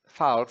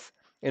files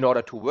in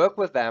order to work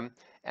with them.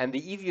 And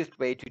the easiest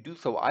way to do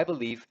so, I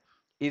believe,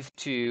 is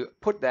to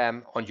put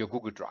them on your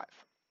Google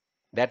Drive.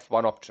 That's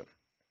one option.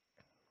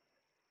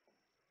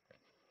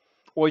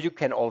 Or you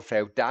can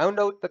also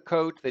download the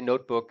code, the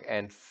notebook,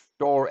 and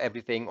store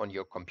everything on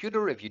your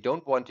computer. If you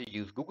don't want to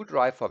use Google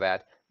Drive for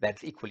that,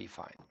 that's equally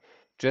fine.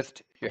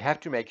 Just you have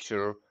to make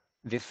sure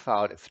this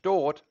file is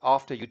stored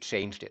after you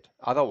changed it.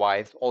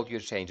 Otherwise, all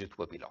your changes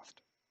will be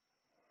lost.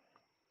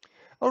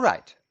 All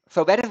right,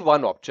 so that is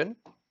one option.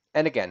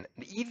 And again,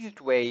 the easiest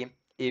way,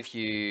 if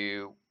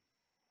you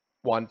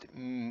want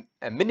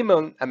a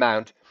minimum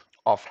amount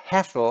of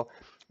hassle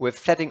with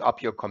setting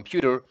up your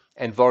computer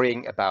and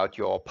worrying about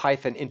your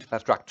Python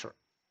infrastructure.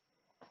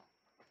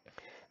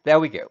 There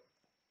we go.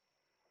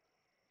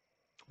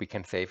 We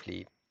can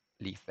safely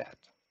leave that.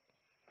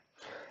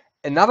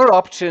 Another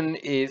option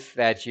is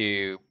that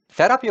you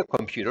set up your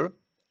computer,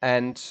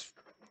 and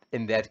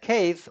in that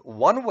case,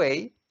 one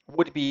way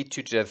would be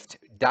to just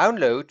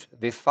download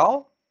this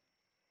file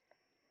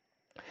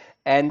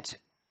and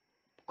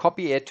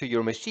copy it to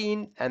your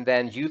machine and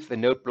then use the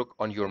notebook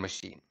on your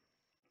machine.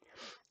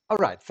 All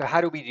right, so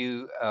how do we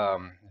do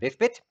this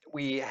bit?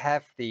 We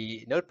have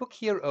the notebook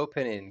here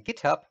open in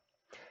GitHub,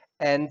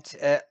 and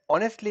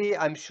honestly,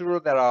 I'm sure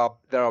there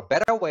are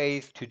better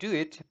ways to do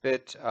it,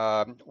 but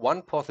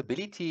one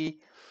possibility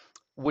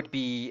would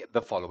be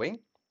the following.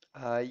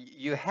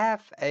 You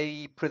have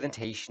a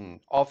presentation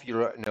of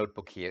your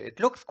notebook here. It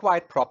looks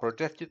quite proper,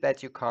 just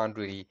that you can't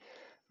really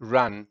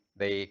run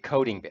the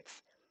coding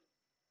bits.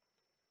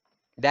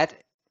 That,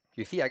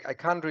 you see, I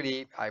can't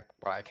really, I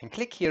can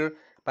click here,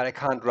 but I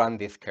can't run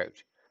this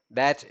code.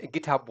 That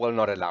GitHub will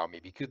not allow me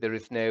because there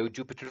is no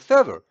Jupyter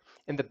server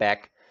in the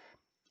back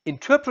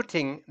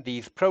interpreting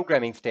these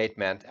programming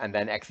statements and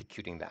then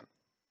executing them.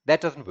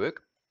 That doesn't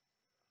work.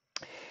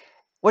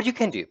 What you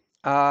can do,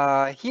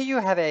 here you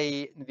have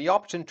the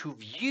option to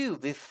view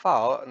this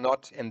file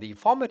not in the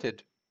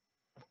formatted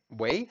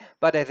way,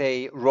 but as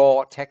a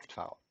raw text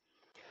file.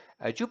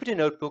 A Jupyter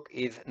Notebook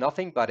is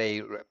nothing but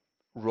a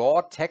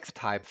raw text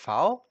type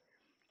file.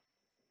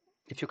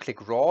 If you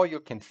click raw, you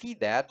can see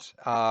that.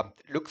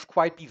 Looks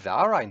quite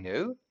bizarre, I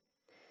know.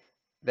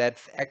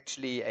 That's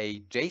actually a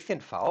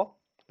JSON file,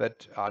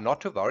 but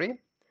not to worry.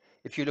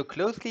 If you look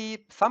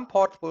closely, some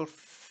parts will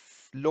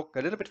look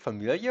a little bit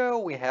familiar.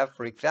 We have,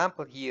 for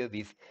example, here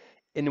this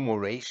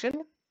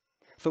enumeration.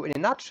 So in a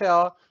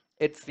nutshell,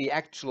 It's the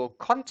actual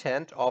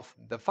content of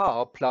the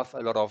file plus a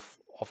lot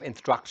of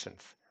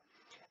instructions.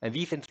 And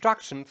these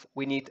instructions,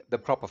 we need the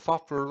proper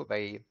software,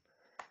 the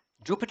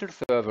Jupyter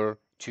server,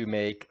 to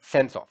make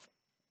sense of.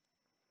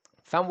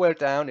 Somewhere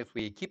down, if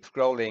we keep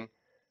scrolling,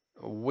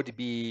 would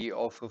be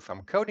also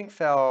some coding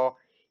cell.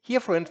 Here,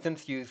 for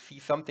instance, you see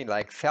something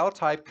like cell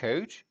type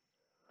code,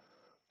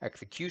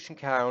 execution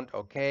count,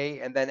 okay,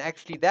 and then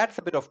actually that's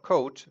a bit of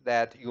code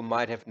that you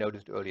might have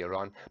noticed earlier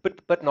on,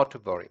 but not to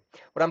worry.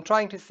 What I'm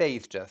trying to say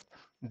is just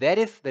that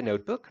is the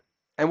notebook,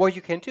 and what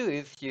you can do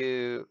is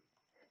you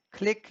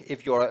click,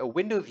 if you're a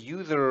Windows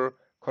user,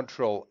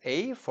 Control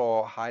A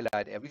for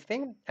highlight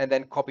everything, and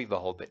then copy the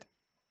whole bit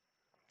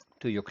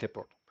to your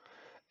clipboard.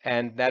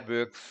 And that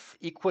works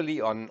equally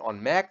on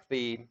Mac.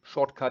 The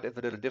shortcut is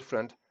a little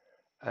different,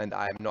 and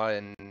I'm not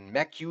a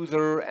Mac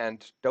user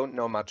and don't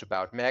know much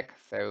about Mac,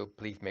 so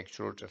please make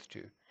sure just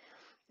to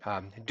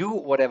do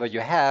whatever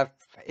you have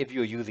if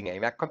you're using a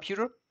Mac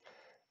computer.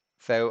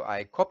 So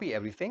I copy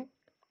everything,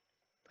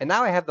 and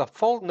now I have the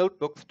full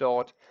notebook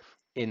stored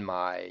in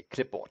my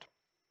clipboard.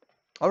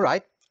 All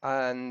right,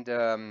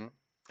 and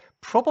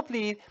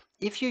probably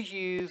if you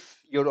use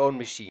your own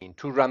machine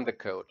to run the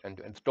code and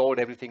install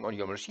everything on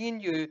your machine,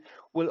 you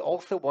will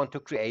also want to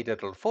create a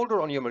little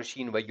folder on your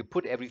machine where you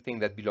put everything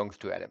that belongs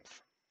to Adams.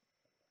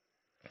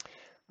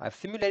 I've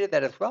simulated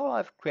that as well.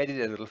 I've created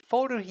a little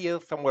folder here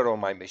somewhere on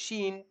my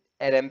machine,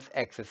 Adams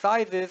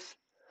exercises.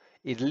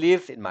 It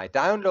lives in my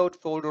download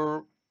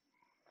folder.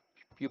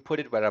 You put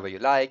it wherever you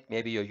like.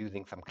 Maybe you're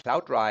using some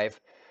cloud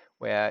drive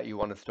where you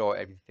want to store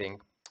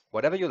everything,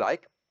 whatever you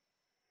like.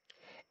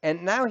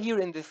 And now here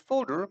in this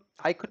folder,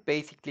 I could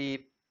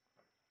basically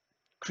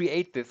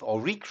create this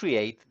or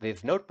recreate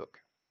this notebook.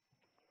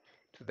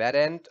 To that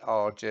end,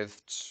 I'll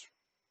just,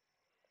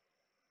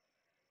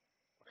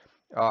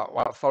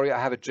 well, sorry,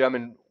 I have a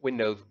German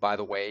Windows, by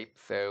the way.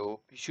 So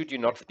should you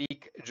not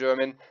speak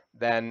German,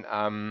 then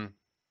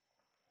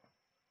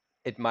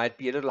it might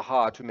be a little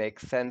hard to make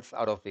sense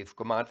out of these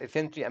commands.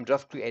 Essentially, I'm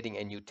just creating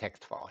a new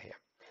text file here.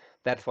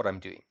 That's what I'm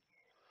doing.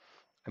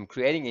 I'm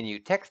creating a new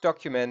text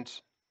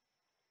document.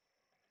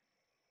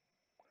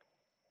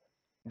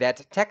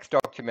 That text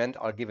document,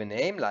 I'll give a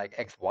name like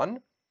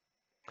x1.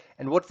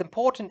 And what's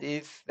important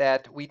is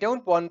that we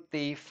don't want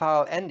the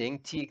file ending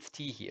txt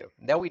here.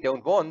 That we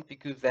don't want,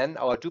 because then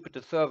our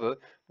Jupyter server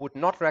would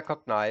not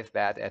recognize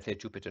that as a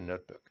Jupyter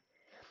notebook.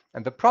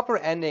 And the proper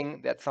ending,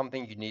 that's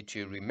something you need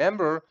to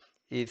remember,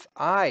 is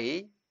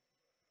I,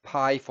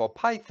 pi for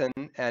Python,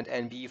 and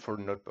NB for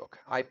notebook,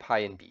 I,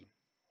 pi, NB.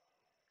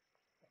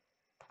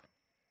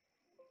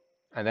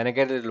 And then I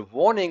get a little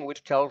warning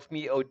which tells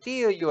me, oh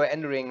dear, you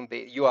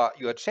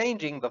are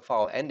changing the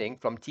file ending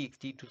from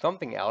txt to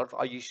something else.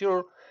 Are you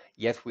sure?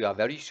 Yes, we are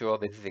very sure.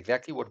 This is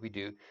exactly what we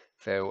do.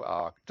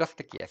 So just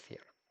click yes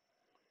here.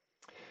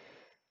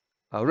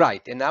 All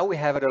right, and now we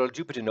have a little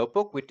Jupyter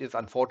notebook, which is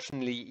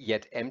unfortunately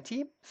yet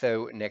empty.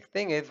 So next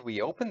thing is we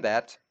open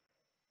that.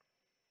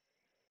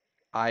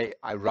 I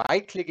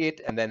right click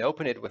it and then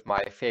open it with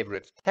my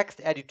favorite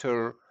text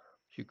editor.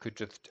 You could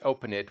just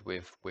open it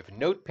with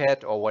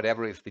Notepad or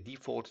whatever is the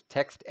default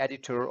text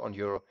editor on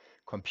your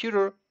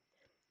computer.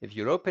 If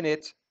you open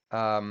it,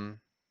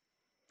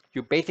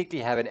 you basically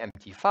have an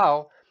empty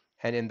file,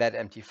 and in that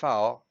empty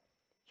file,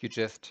 you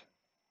just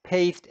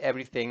paste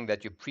everything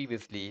that you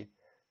previously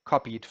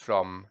copied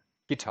from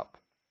GitHub.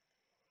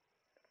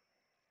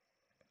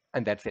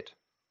 And that's it.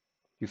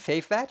 You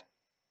save that,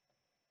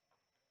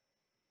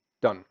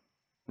 done.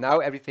 Now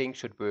everything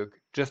should work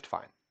just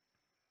fine.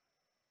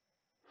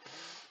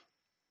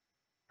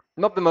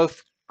 Not the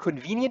most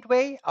convenient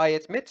way, I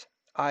admit.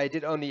 I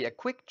did only a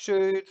quick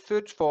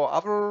search for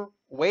other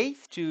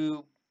ways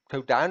to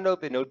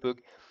download the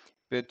notebook,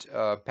 but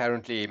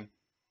apparently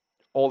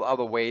all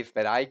other ways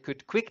that I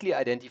could quickly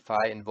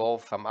identify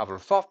involve some other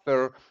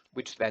software,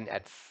 which then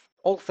adds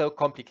also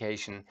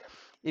complication.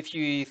 If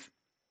you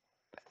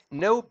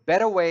know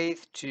better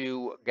ways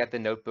to get the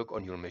notebook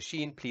on your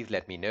machine, please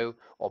let me know,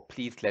 or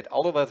please let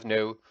all of us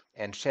know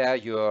and share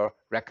your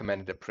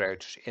recommended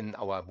approach in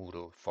our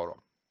Moodle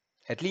forum.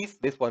 At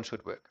least this one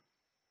should work.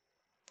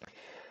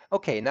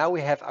 Okay, now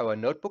we have our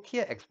notebook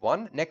here,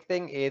 X1. Next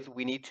thing is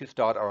we need to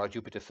start our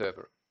Jupyter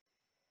server.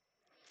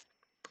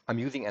 I'm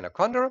using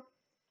Anaconda.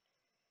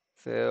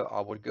 So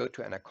I would go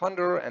to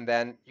Anaconda, and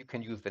then you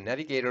can use the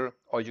navigator,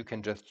 or you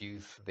can just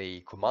use the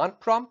command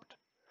prompt.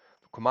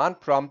 The command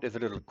prompt is a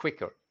little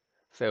quicker.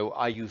 So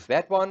I use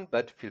that one,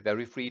 but feel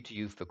very free to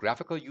use the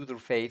graphical user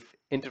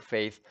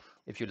interface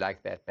if you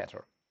like that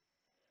better.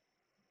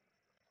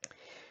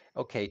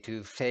 Okay,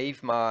 to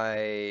save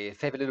a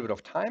little bit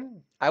of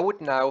time, I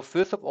would now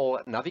first of all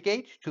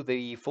navigate to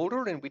the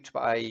folder in which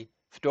I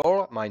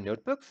store my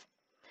notebooks,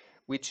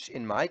 which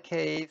in my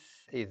case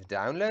is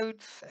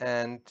downloads,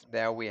 and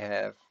there we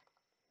have,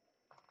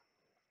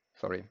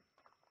 sorry.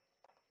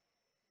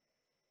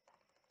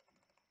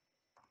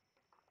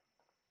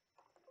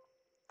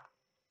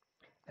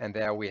 And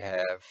there we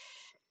have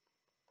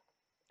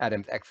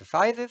Adams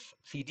exercises,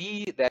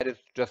 CD, that is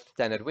just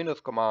standard Windows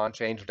command,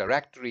 change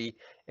directory.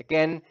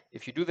 Again,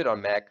 if you do that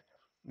on Mac,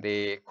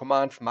 The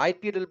commands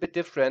might be a little bit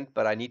different,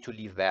 but I need to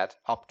leave that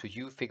up to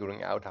you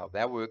figuring out how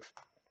that works.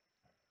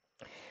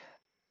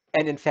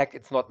 And in fact,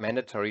 it's not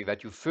mandatory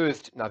that you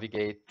first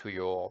navigate to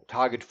your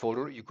target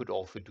folder. You could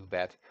also do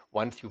that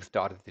once you've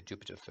started the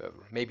Jupyter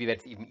server. Maybe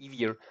that's even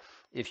easier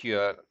if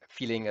you're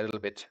feeling a little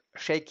bit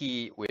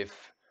shaky with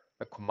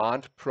a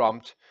command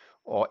prompt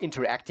or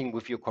interacting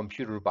with your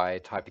computer by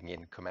typing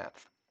in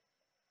commands.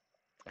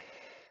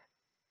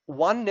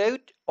 One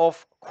note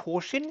of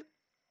caution,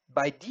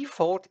 by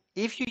default,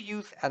 if you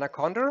use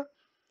Anaconda,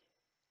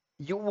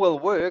 you will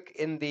work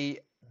in the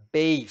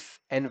base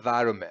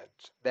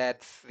environment.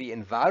 That's the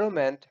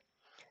environment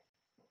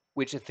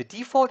which is the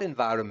default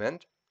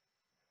environment.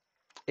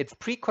 It's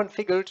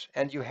pre-configured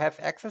and you have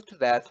access to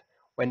that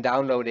when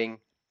downloading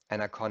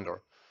Anaconda.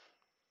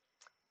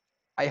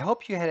 I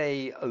hope you had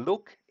a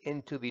look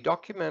into the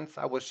documents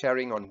I was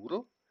sharing on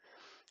Moodle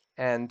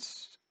and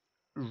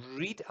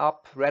read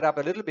up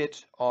a little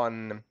bit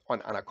on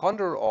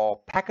Anaconda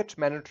or package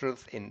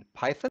managers in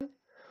Python.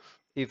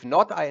 If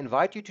not, I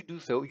invite you to do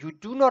so. You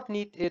do not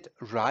need it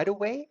right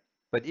away,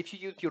 but if you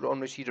use your own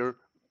machine,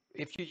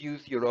 if you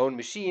use your own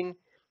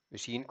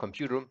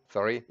computer,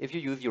 sorry, if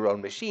you use your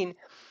own machine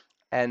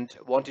and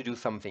want to do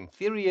something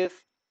serious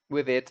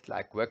with it,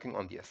 like working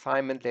on the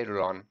assignment later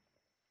on,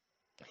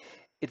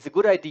 it's a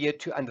good idea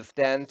to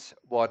understand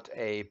what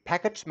a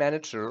package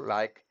manager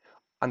like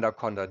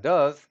Anaconda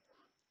does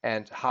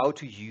and how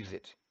to use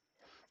it.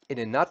 In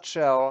a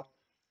nutshell,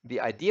 the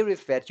idea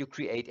is that you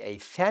create a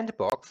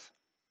sandbox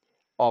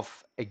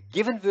of a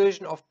given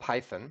version of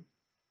Python.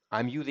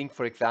 I'm using,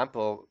 for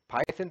example,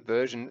 Python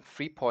version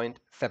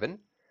 3.7.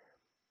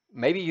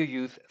 Maybe you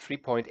use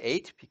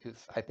 3.8 because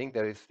I think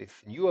there is this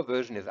newer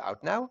version is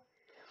out now.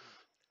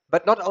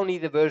 But not only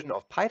the version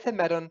of Python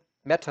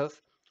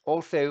matters,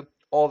 also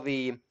all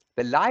the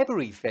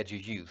libraries that you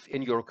use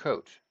in your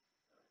code,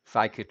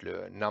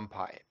 scikit-learn,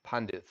 NumPy,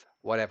 Pandas,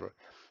 whatever,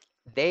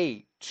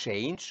 they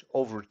change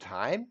over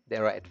time. They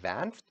are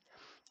advanced.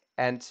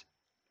 And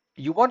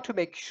you want to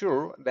make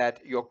sure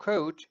that your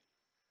code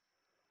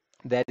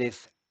that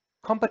is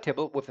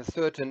compatible with a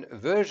certain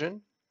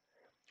version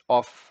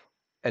of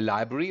a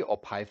library or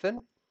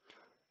Python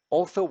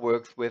also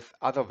works with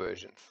other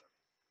versions.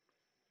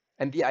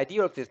 And the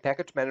idea of this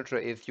package manager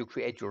is you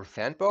create your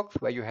sandbox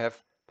where you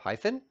have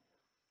Python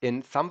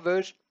in some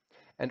version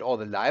and all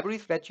the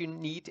libraries that you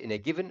need in a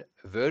given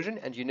version.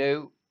 And you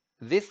know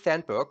this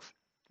sandbox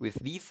with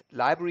these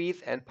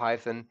libraries and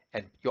Python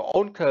and your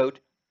own code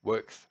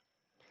works.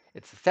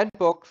 It's a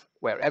sandbox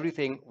where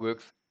everything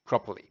works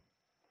properly.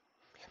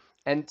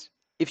 And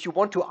if you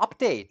want to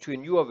update to a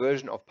newer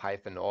version of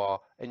Python or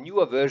a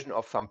newer version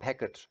of some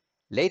package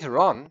later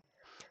on,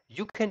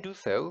 you can do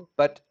so.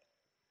 But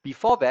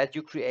before that,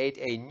 you create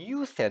a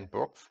new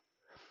sandbox.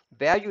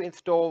 There you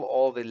install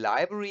all the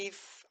libraries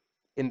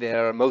in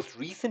their most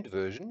recent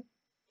version.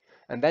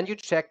 And then you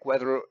check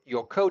whether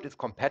your code is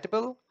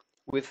compatible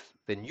with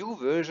the new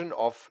version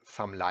of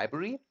some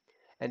library.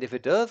 And if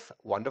it does,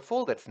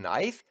 wonderful, that's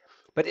nice.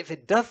 But if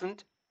it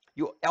doesn't,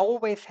 you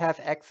always have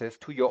access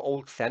to your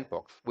old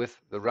sandbox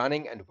with the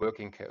running and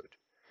working code.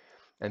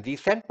 And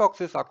these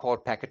sandboxes are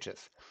called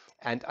packages.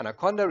 And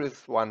Anaconda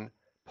is one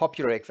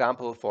popular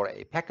example for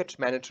a package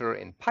manager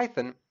in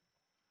Python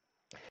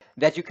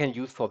that you can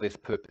use for this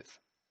purpose.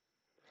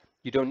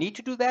 You don't need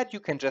to do that. You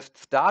can just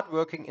start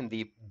working in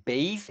the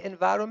base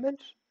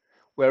environment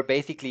where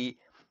basically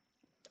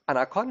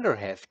Anaconda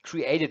has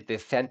created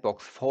this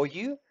sandbox for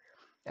you,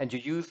 and you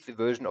use the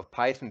version of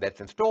Python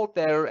that's installed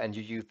there, and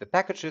you use the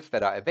packages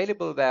that are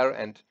available there,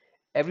 and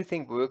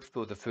everything works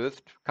for the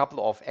first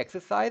couple of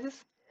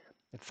exercises.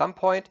 At some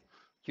point,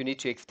 you need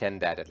to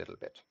extend that a little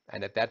bit.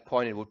 And at that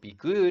point, it would be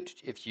good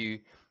if you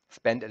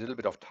spend a little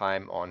bit of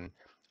time on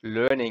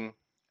learning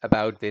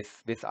about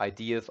this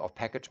ideas of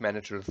package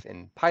managers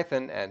in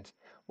Python and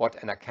what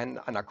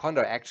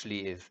Anaconda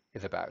actually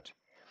is about.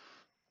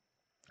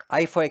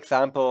 I, for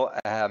example,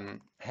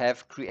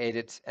 have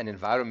created an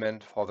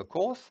environment for the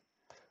course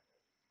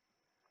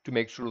to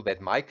make sure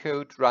that my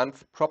code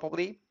runs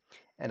properly.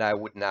 And I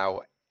would now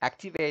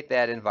activate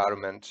that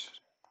environment.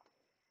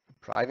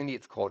 Surprisingly,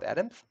 it's called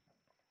Adams.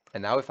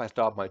 And now if I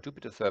start my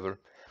Jupyter server,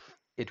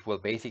 it will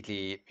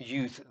basically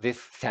use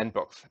this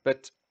sandbox.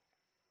 But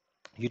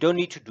you don't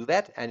need to do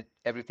that, and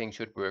everything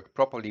should work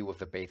properly with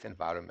the base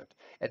environment,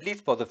 at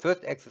least for the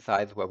first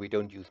exercise where we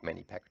don't use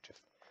many packages.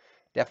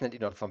 Definitely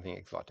not something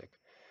exotic.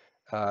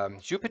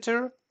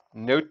 Jupyter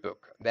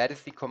Notebook. That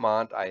is the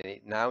command I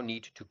now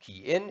need to key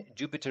in.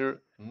 Jupyter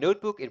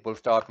Notebook. It will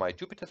start my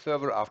Jupyter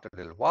server after a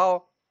little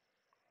while.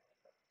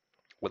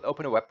 We'll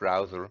open a web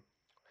browser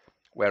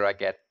where I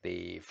get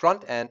the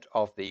front end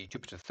of the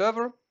Jupyter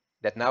server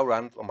that now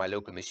runs on my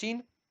local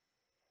machine.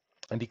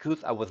 And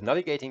because I was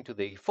navigating to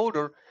the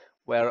folder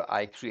where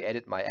I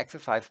created my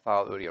exercise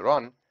file earlier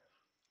on,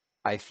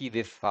 I see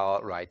this file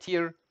right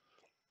here.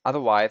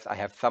 Otherwise, I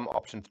have some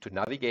options to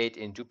navigate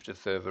in Jupyter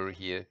server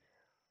here,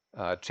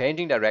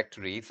 changing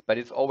directories, but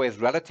it's always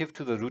relative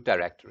to the root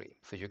directory.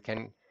 So you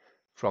can,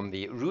 from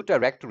the root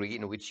directory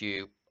in which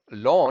you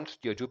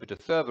launched your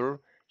Jupyter server,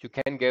 You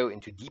can go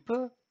into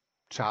deeper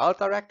child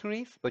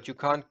directories, but you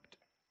can't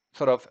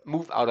sort of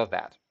move out of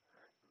that.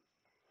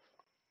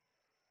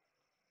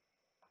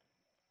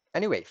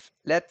 Anyways,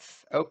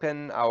 let's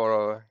open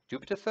our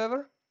Jupyter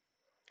server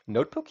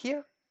notebook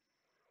here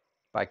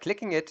by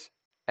clicking it.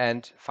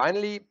 And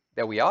finally,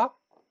 there we are.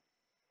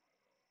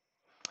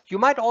 You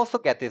might also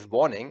get this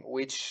warning,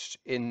 which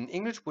in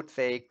English would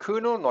say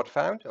kernel not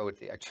found. Oh,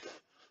 it's actually,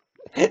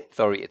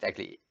 sorry, it's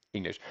actually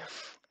English.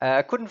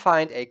 Couldn't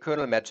find a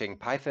kernel matching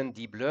Python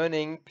deep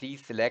learning.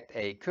 Please select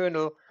a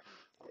kernel.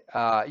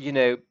 You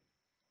know,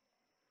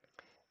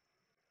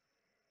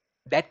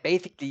 that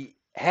basically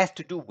has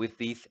to do with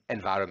these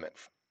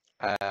environments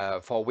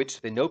for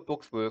which the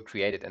notebooks were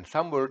created. And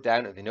somewhere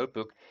down in the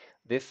notebook,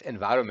 this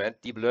environment,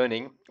 deep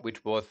learning,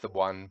 which was the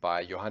one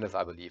by Johannes,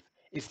 I believe,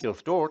 is still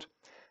stored.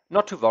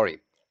 Not to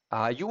worry.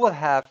 You will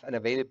have an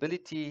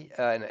availability,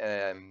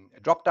 a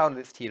drop-down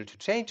list here to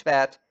change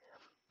that.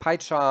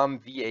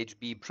 PyCharm,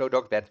 VHB,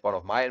 Prodoc, that's one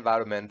of my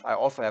environments. I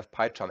also have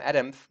PyCharm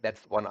Adams,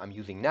 that's the one I'm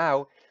using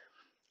now.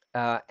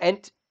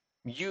 And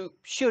you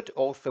should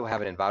also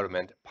have an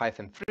environment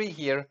Python 3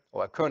 here,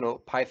 or a kernel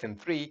Python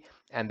 3,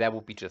 and that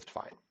will be just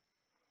fine.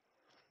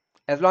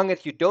 As long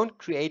as you don't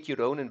create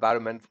your own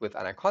environments with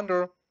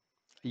Anaconda,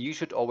 you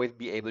should always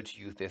be able to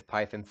use this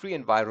Python 3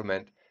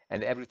 environment,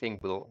 and everything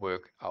will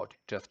work out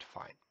just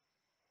fine.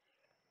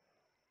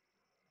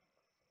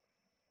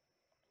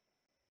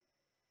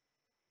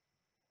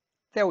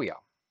 There we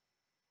are.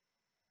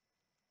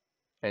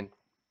 And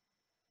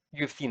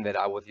you've seen that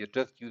I was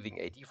just using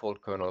a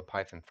default kernel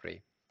Python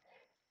 3,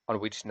 on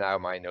which now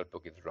my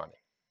notebook is running.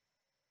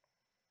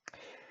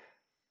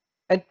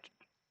 And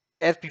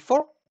as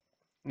before,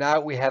 now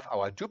we have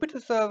our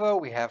Jupyter server.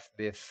 We have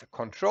this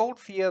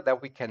controls here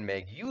that we can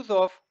make use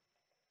of.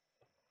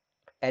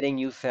 Adding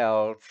new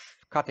cells,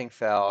 cutting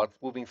cells,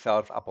 moving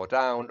cells up or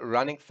down,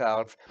 running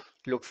cells.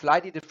 Looks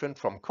slightly different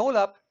from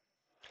Colab,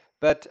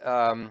 but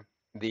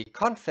the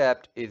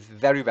concept is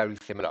very, very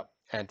similar.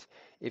 And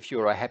if you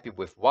are happy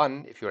with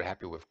one, if you're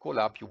happy with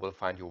Colab, you will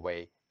find your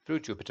way through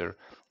Jupyter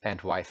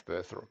and vice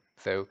versa.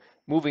 So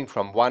moving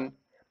from one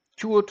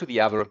tool to the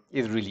other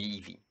is really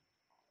easy.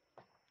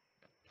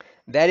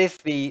 That is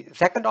the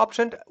second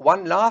option.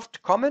 One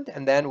last comment,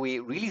 and then we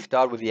really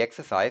start with the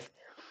exercise.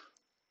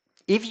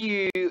 If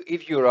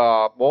you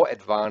are more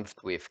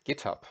advanced with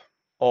GitHub,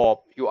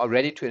 or you are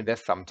ready to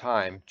invest some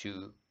time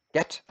to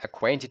get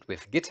acquainted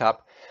with GitHub,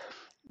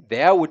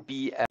 there would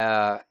be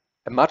a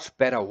much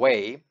better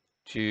way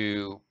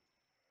to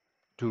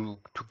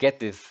get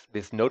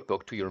this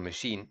notebook to your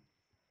machine.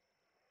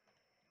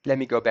 Let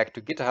me go back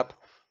to GitHub.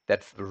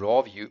 That's the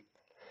raw view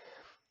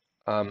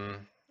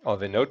of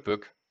the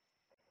notebook.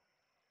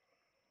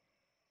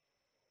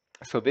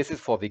 So this is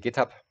for the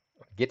GitHub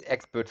Git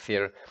experts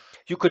here.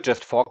 You could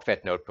just fork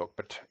that notebook,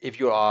 but if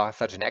you are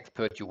such an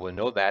expert, you will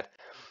know that.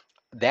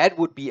 That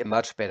would be a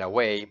much better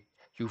way.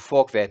 You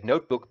fork that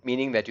notebook,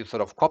 meaning that you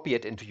sort of copy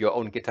it into your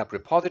own GitHub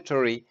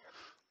repository,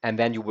 and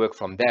then you work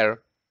from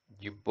there.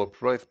 You will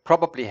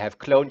probably have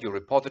cloned your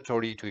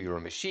repository to your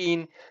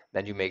machine.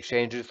 Then you make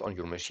changes on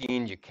your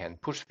machine. You can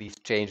push these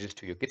changes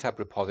to your GitHub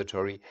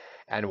repository.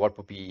 And what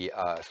would be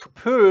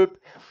superb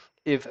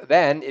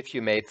if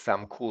you made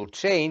some cool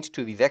change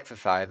to these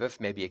exercises,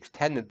 maybe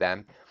extended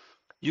them,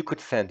 you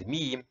could send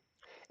me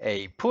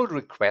a pull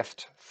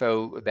request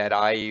so that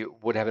I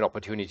would have an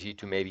opportunity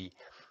to maybe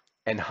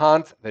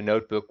enhance the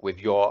notebook with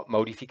your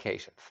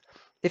modifications.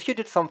 If you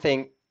did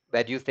something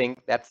that you think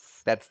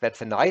that's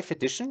a nice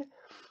addition,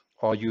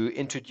 or you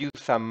introduce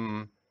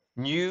some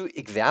new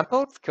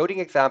examples, coding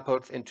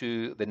examples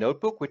into the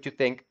notebook, which you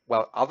think,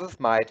 well, others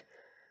might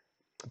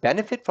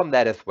benefit from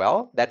that as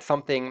well. That's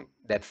something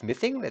that's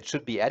missing that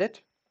should be added.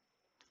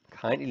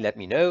 Kindly let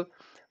me know.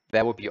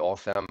 That would be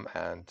awesome.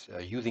 And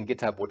using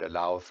GitHub would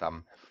allow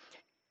some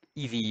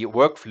easy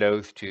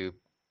workflows to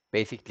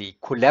basically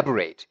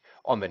collaborate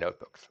on the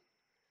notebooks.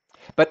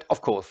 But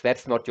of course,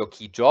 that's not your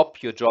key job.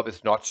 Your job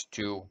is not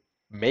to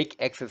make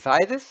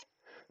exercises,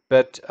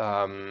 but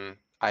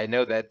I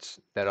know that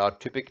there are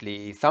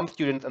typically some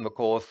students in the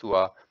course who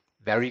are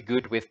very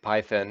good with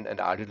Python and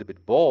are a little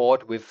bit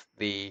bored with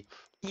the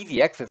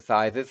easy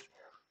exercises,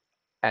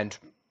 and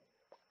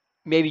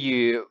maybe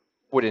you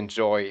would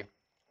enjoy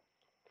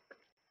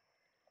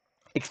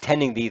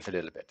extending these a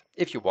little bit.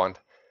 If you want,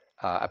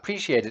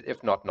 appreciate it.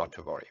 If not, not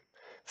to worry.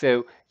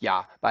 So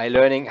yeah, by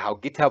learning how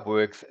GitHub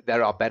works,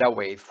 there are better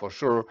ways for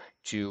sure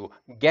to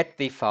get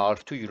the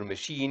files to your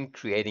machine,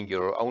 creating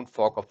your own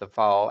fork of the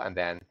file, and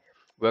then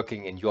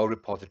working in your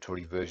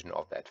repository version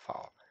of that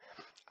file.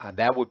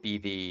 That would be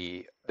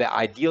the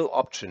ideal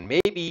option,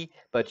 maybe,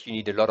 but you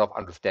need a lot of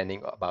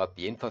understanding about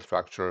the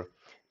infrastructure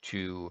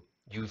to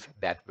use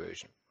that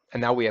version.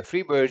 And now we have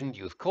three versions.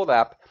 Use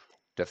Colab,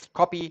 just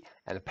copy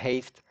and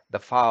paste the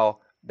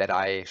file that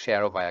I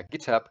share via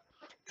GitHub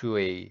to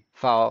a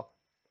file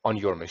on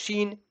your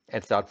machine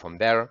and start from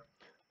there.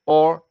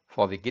 Or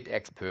for the Git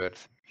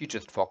experts, you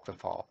just fork the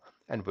file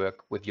and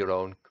work with your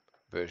own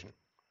version.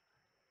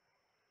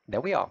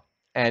 There we are.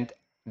 And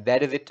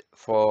that is it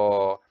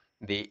for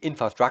the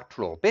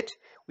infrastructural bit,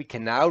 we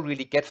can now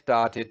really get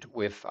started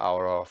with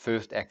our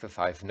first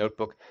exercise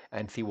notebook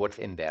and see what's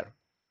in there.